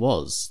literally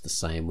was the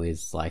same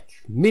with like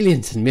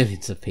millions and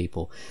millions of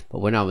people. But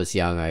when I was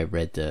young, I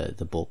read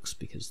the books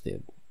because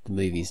the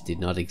movies did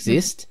not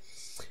exist,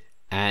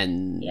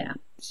 and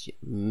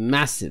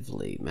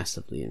massively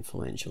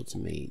influential to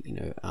me.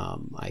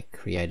 I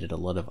created a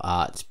lot of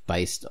art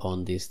based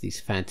on these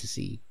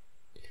fantasy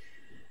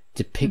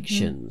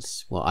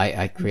depictions. Well,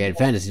 I created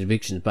fantasy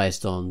depictions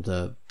based on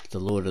the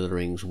Lord of the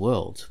Rings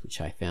world,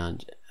 which I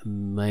found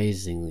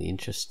amazingly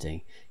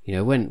interesting.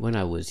 When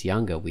I was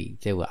younger,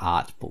 there were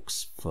art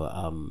books for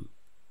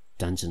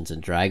Dungeons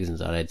and Dragons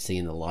that I'd see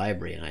in the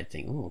library, and I'd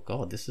think, oh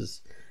god, this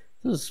is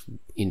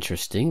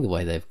interesting the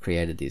way they've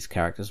created these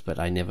characters, but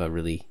I never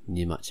really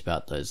knew much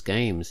about those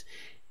games.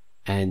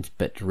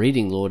 But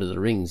reading Lord of the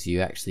Rings,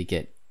 you actually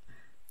get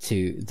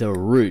to the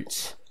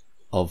root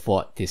of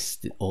what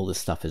all this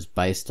stuff is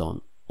based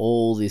on.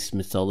 All this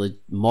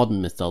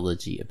modern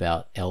mythology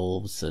about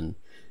elves and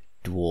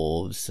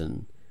dwarves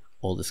and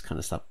all this kind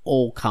of stuff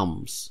all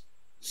comes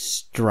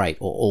straight,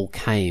 or all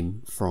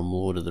came from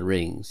Lord of the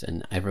Rings,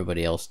 and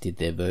everybody else did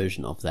their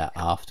version of that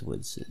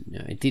afterwards.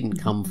 It didn't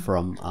come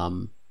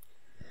from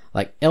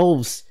like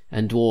elves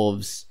and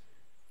dwarves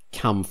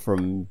come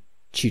from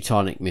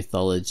Teutonic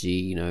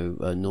mythology,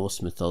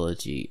 Norse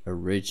mythology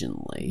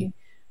originally,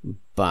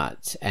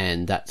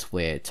 and that's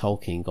where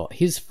Tolkien got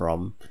his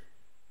from,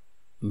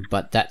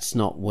 but that's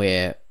not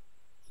where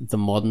the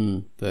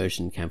modern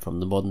version came from.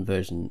 The modern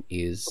version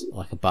is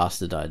like a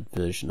bastardized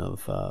version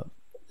of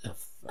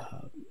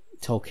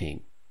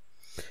Tolkien.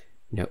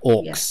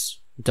 Orcs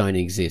don't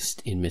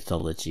exist in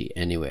mythology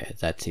anywhere.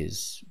 That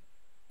is,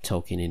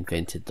 Tolkien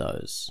invented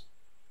those.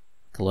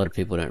 A lot of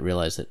people don't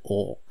realize that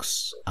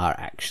orcs are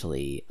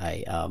actually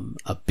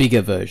a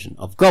bigger version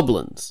of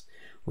goblins,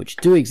 which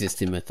do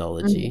exist in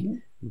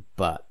mythology,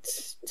 but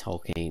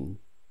Tolkien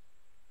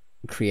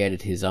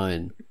created his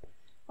own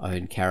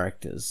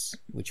characters,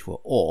 which were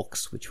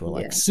orcs, which were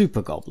like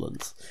super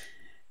goblins.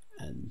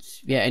 And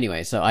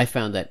anyway, so I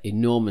found that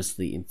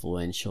enormously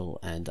influential,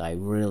 and I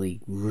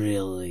really,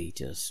 really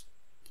just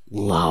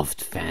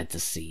loved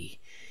fantasy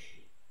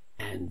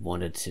and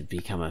wanted to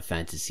become a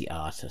fantasy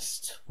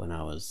artist when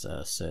I was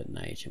a certain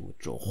age, and would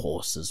draw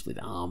horses with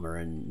armor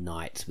and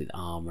knights with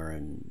armor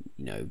and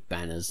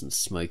banners and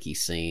smoky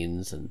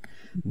scenes and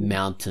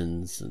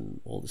mountains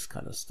and all this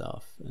kind of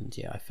stuff. And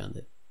I found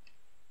it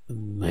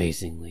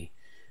amazingly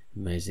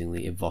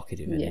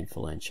evocative and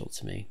influential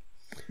to me.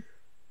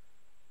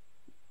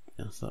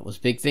 So that was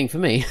a big thing for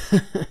me.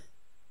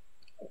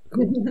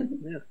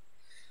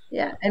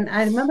 Yeah, and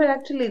I remember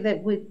actually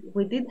that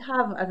we did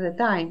have at the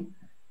time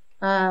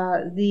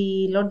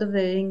the Lord of the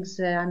Rings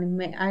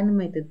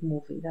animated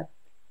movie that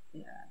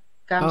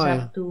comes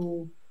up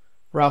to...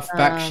 Ralph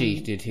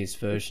Bakshi did his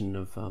version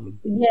of...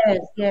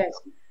 Yes.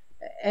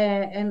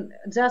 And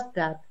just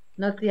that,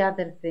 not the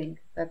other thing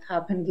that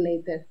happened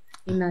later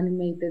in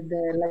animated,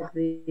 like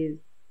the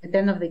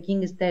Return of the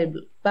King is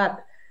terrible.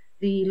 But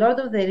the Lord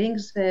of the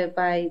Rings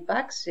by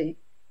Bakshi,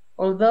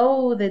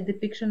 although the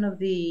depiction of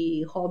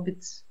the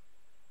hobbits,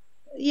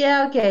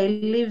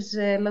 leaves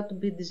a lot to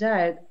be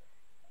desired,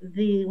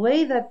 the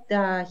way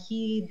that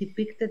he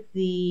depicted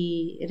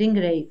the ring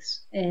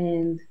wraiths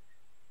and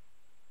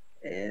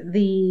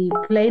the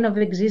plane of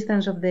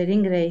existence of the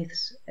ring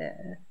wraiths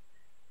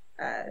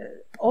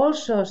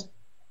also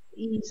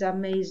is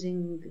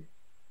amazing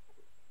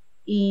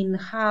in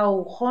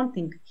how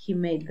haunting he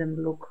made them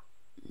look.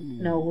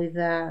 With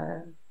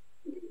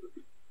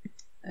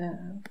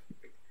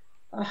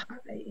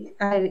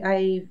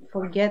I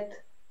forget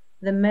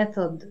the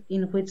method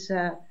in which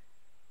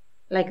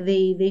like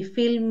they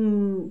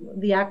film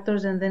the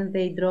actors and then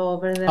they draw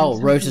over them.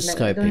 Rotoscoping.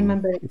 Like, I don't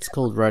remember. It's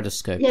called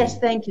rotoscoping. Yes,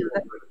 thank you.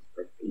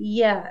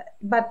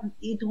 But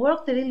it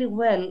worked really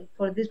well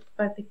for these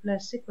particular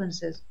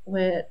sequences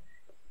where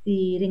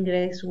the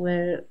ringwraiths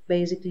were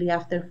basically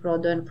after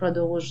Frodo, and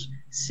Frodo was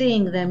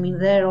seeing them in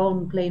their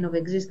own plane of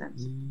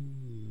existence.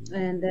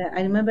 And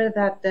I remember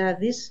that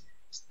this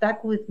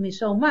stuck with me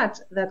so much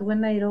that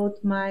when I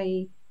wrote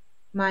my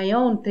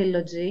own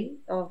trilogy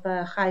of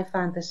high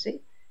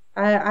fantasy,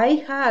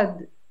 I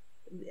had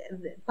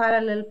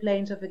parallel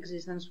planes of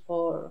existence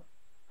for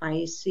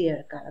my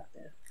seer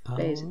character,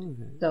 basically.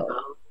 So,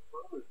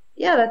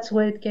 that's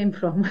where it came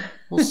from.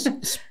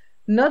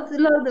 Not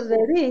Lord of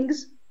the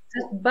Rings,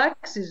 just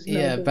Baxi's.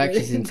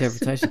 Baxi's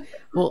interpretation.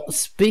 Well,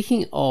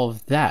 speaking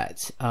of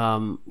that,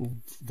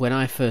 when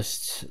I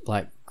first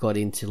got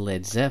into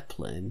Led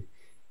Zeppelin,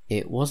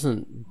 it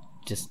wasn't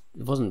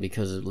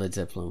because of Led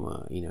Zeppelin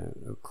were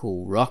a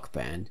cool rock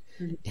band.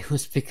 It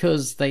was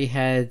because they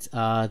had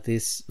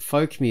this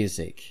folk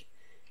music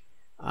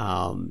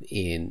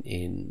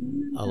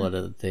in a lot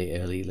of the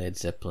early Led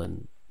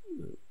Zeppelin,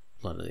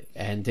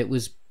 and it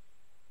was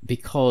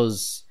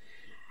because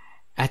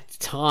at the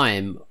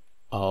time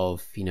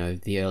of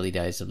the early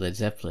days of Led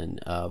Zeppelin,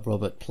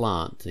 Robert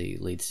Plant, the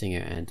lead singer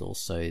and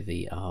also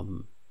the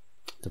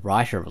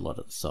writer of a lot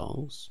of the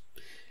songs,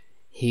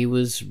 he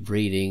was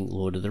reading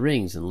Lord of the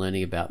Rings and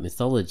learning about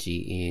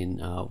mythology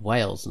in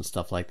Wales and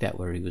stuff like that,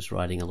 where he was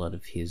writing a lot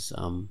of his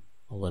a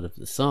lot of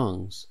the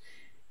songs,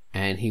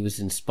 and he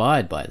was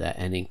inspired by that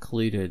and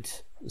included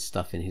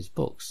stuff in his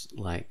books,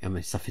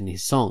 stuff in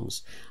his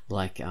songs,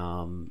 like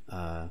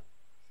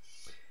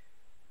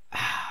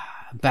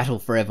Battle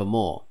for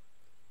Evermore.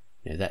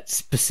 That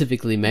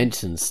specifically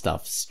mentions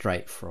stuff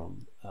straight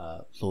from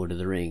Lord of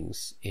the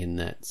Rings, in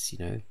that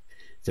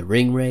the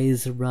ring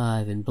rays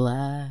arrive in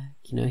black.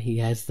 He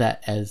has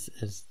that as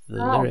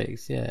the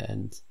lyrics,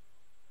 and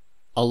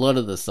a lot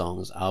of the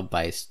songs are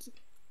based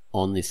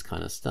on this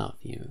kind of stuff.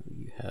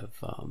 You have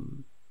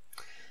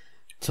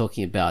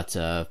talking about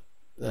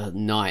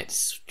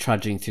knights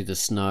trudging through the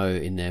snow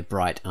in their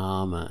bright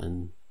armor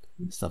and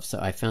stuff. So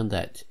I found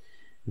that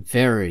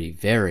very,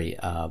 very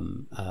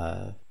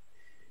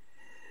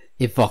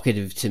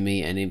evocative to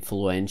me and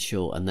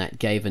influential, and that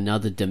gave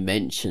another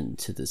dimension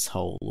to this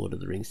whole Lord of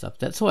the Rings stuff.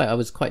 That's why I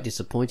was quite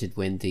disappointed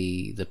when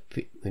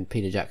when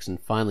Peter Jackson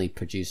finally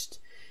produced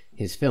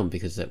his film,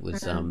 because that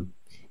was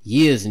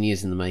years and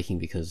years in the making,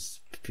 because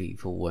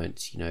people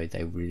weren't,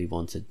 they really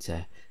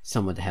wanted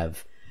someone to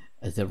have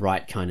the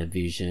right kind of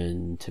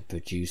vision to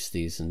produce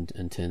these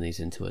and turn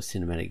these into a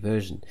cinematic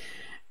version.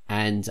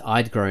 And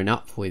I'd grown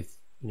up with,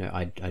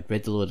 I'd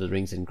read the Lord of the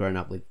Rings and grown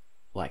up with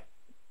like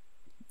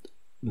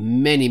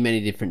many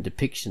different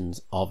depictions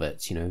of it.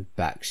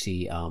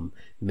 Bakshi,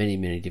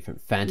 many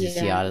different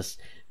fantasy artists,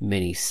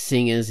 many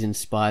singers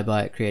inspired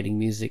by it creating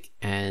music,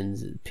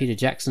 and Peter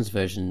Jackson's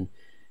version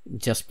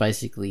just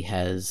basically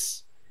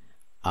has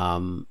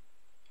so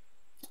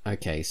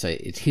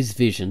it's his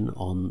vision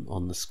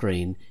on the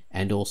screen,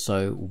 and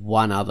also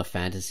one other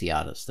fantasy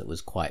artist that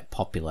was quite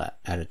popular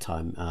at a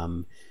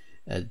time.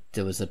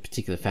 There was a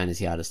particular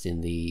fantasy artist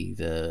in the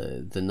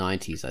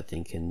 90s, I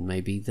think, and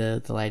maybe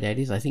the late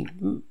 80s, I think,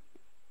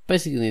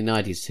 basically in the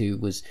 90s, who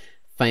was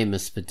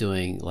famous for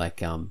doing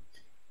like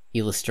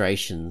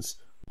illustrations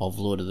of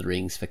Lord of the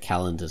Rings for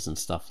calendars and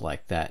stuff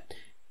like that.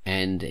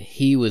 And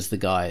he was the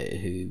guy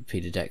who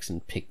Peter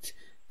Jackson picked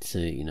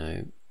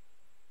to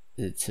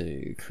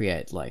to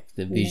create like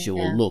the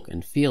visual look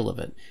and feel of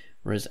it.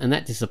 And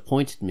that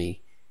disappointed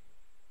me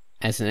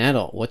as an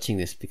adult watching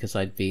this, because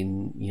I'd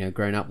been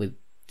grown up with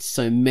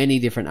so many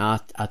different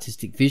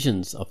artistic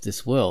visions of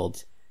this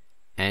world,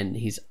 and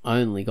he's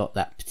only got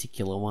that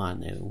particular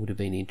one. It would have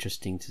been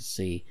interesting to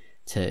see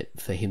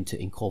for him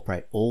to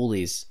incorporate all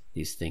these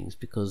things,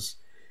 because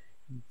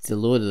the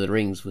Lord of the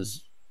Rings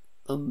was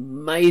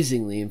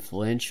amazingly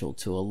influential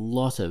to a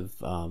lot of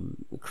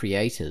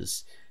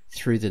creators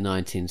through the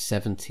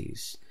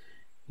 1970s,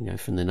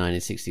 from the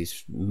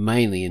 1960s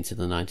mainly into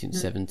the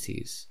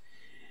 1970s.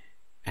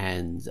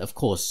 And of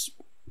course,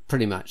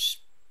 pretty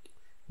much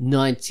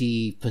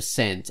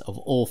 90% of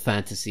all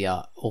fantasy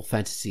art, all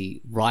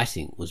fantasy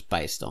writing was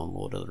based on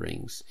Lord of the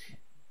Rings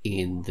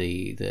in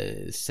the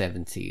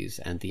 70s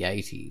and the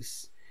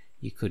 80s.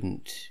 You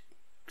couldn't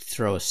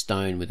throw a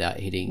stone without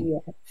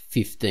hitting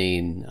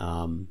 15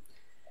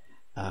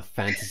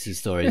 fantasy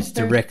stories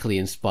directly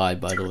inspired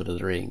by Lord of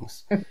the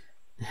Rings.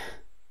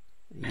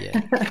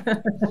 Yeah.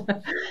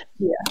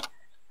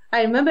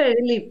 I remember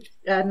really,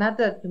 not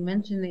that to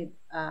mention it,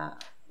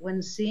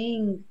 when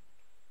seeing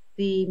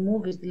the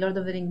movies, the Lord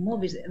of the Rings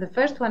movies, the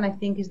first one I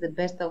think is the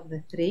best of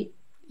the three.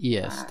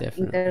 Yes,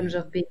 definitely. In terms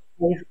of being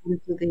faithful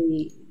to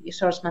the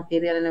source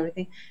material and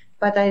everything.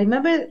 But I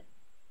remember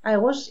I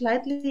was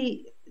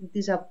slightly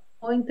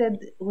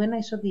disappointed when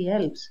I saw the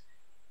elves,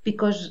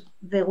 because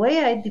the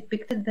way I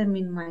depicted them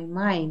in my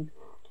mind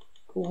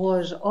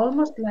was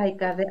almost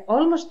like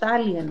almost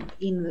alien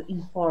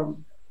in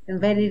form,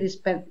 and very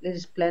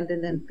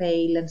resplendent and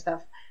pale and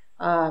stuff,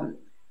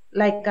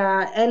 like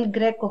El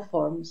Greco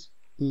forms,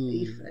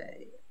 if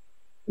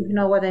you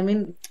know what I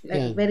mean,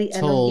 like very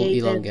tall,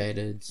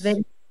 elongated.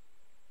 Very,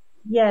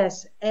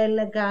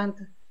 elegant,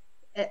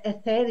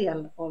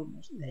 ethereal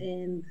almost,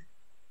 and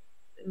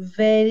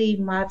very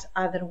much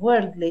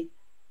otherworldly,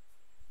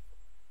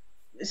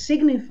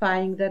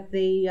 signifying that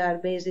they are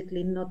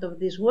basically not of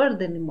this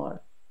world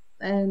anymore.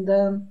 And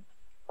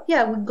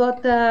we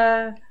got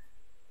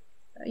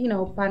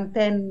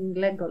Pantene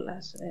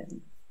Legolas,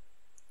 and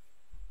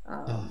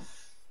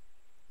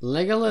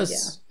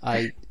Legolas.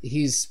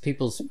 He's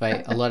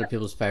a lot of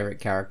people's favorite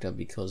character,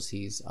 because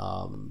he's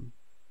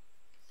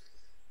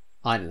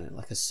I don't know,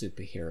 like a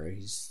superhero.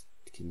 He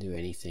can do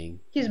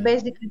anything. He's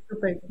basically a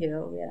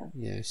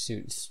superhero.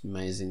 Shoots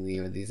amazingly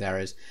with these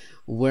arrows.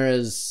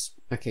 Whereas,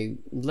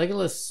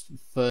 Legolas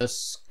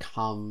first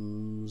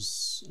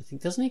comes, I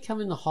think, doesn't he come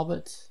in The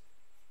Hobbit?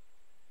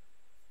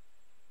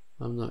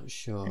 I'm not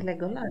sure.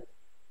 Legolas.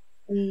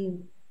 I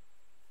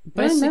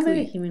Basically, remember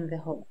him in The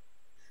Hobbit.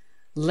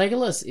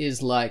 Legolas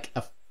is like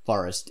a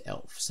forest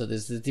elf. So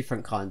there's the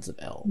different kinds of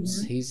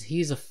elves. Mm-hmm.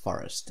 He's a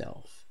forest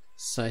elf.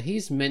 So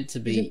he's meant to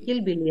be. He's a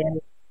hillbilly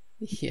elf.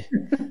 Yeah.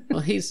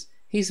 Well, he's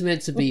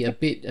meant to be a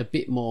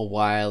bit more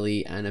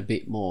wily and a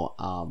bit more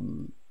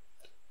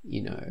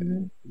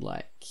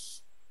like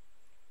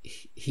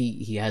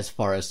he has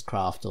forest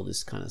craft, all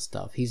this kind of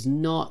stuff. He's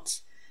not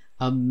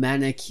a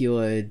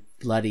manicured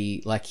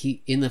bloody, like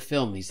in the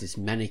film he's this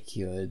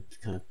manicured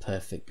kind of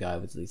perfect guy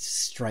with this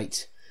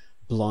straight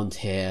blonde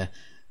hair,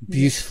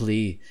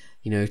 beautifully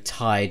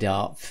tied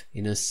up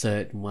in a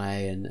certain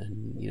way, and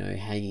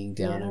hanging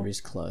down over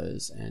his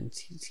clothes, and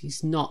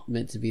he's not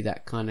meant to be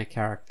that kind of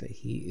character.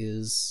 He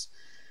is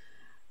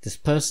this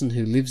person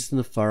who lives in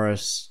the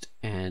forest,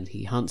 and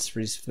he hunts for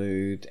his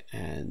food,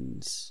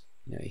 and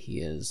he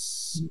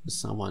is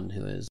someone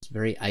who is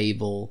very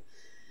able,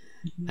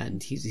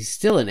 and he's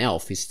still an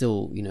elf. He's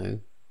still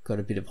got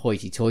a bit of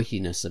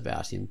hoity-toityness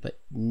about him, but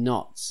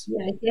not.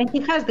 And he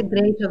has the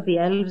grace of the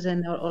elves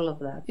and all of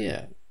that.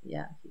 Yeah.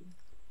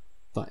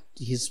 But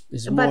he's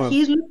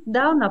looked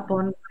down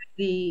upon by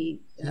the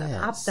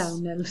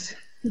uptown elves.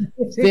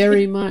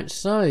 Very much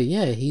so.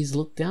 Yeah, he's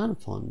looked down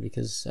upon,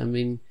 because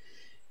in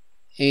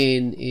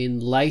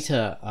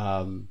later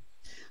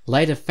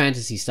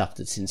fantasy stuff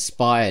that's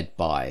inspired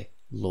by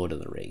Lord of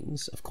the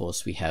Rings, of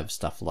course, we have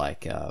stuff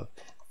like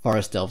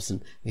forest elves,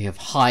 and we have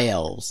high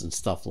elves and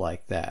stuff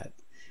like that,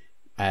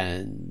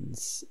 and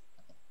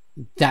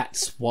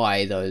that's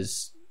why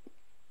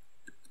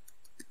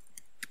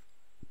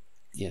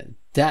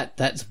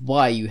that's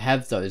why you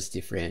have those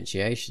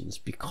differentiations,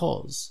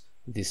 because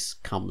this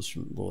comes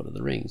from Lord of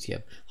the Rings. You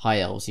have high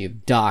elves, you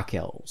have dark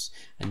elves,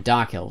 and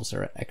dark elves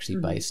are actually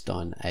based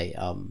on a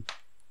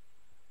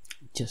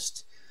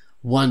just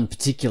one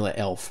particular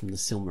elf from the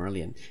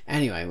Silmarillion.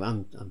 Anyway,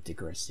 I'm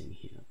digressing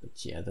here,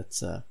 but yeah,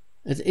 that's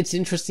it's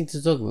interesting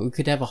to talk about. We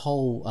could have a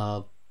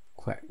whole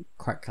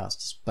QUACKCAST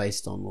just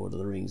based on Lord of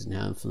the Rings and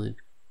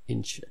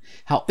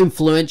how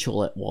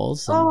influential it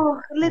was.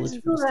 Let's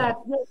do that.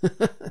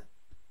 Yes.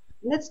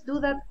 Let's do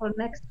that for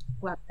next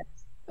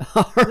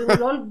QUACKCAST. We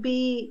will all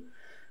be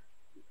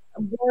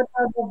bored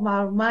out of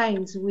our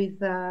minds with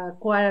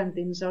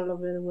quarantines all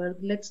over the world.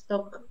 Let's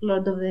talk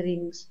Lord of the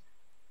Rings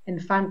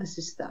and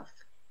fantasy stuff.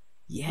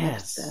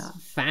 Yes,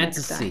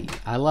 fantasy.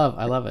 I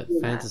love it.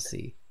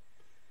 Fantasy.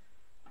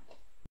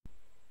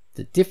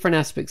 The different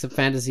aspects of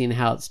fantasy and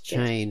how it's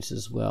changed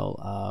as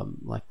well.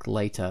 Like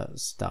later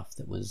stuff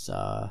that was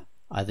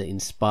either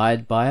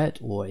inspired by it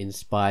or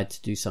inspired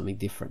to do something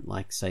different.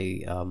 Like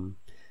say,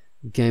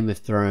 Game of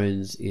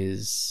Thrones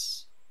is.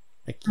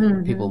 Like,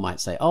 people might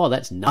say, "Oh,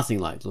 that's nothing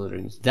like Lord of the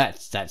Rings.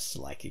 That's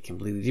like a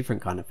completely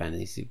different kind of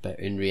fantasy." But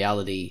in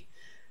reality,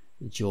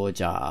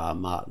 George R.R.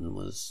 Martin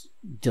was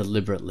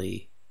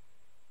deliberately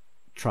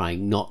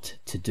trying not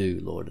to do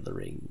Lord of the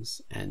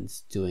Rings and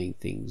doing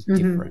things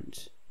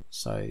different.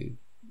 So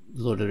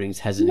Lord of the Rings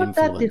has an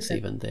influence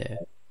even there.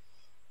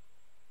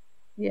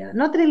 Yeah,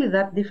 not really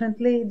that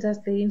differently.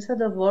 Just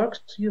instead of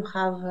orcs, you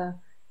have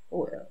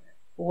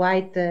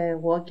white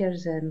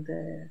walkers and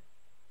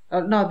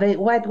no, the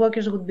white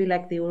walkers would be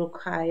like the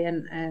Uruk-hai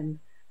and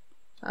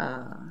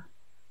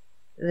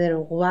they're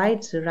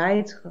whites,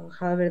 right?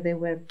 However they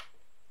were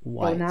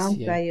pronounced.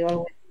 Yeah. I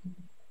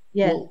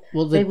always,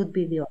 well, they would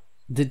be the orcs.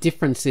 The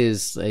difference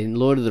is in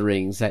Lord of the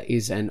Rings that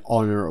is an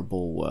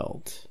honorable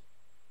world.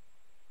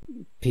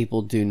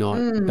 People do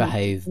not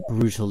behave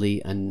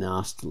brutally and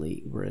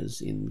nastily,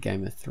 whereas in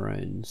Game of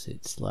Thrones,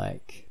 it's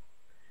like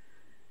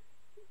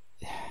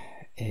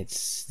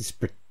it's this.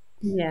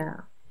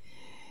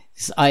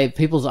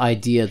 People's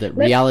idea that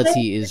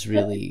reality is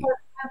really.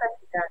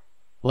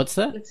 What's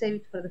that? Let's save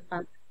it for the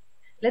fun.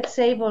 Let's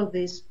save all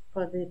this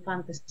for the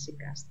fantasy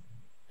cast.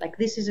 Like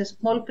this is a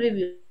small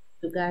preview,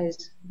 you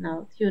guys.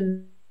 Now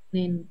tune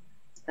in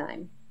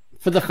time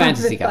for the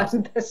fantasy cast.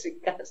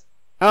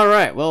 All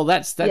right. Well,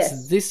 that's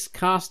this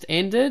cast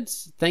ended.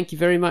 Thank you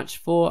very much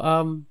for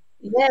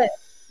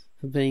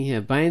for being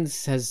here.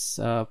 Baines has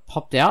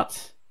popped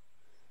out,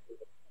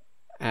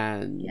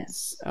 and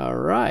all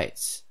right.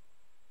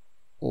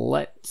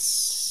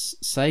 Let's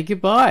say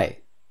goodbye.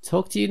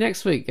 Talk to you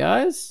next week,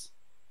 guys.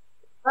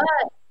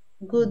 Bye.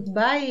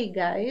 Goodbye,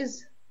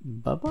 guys.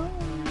 Bye-bye.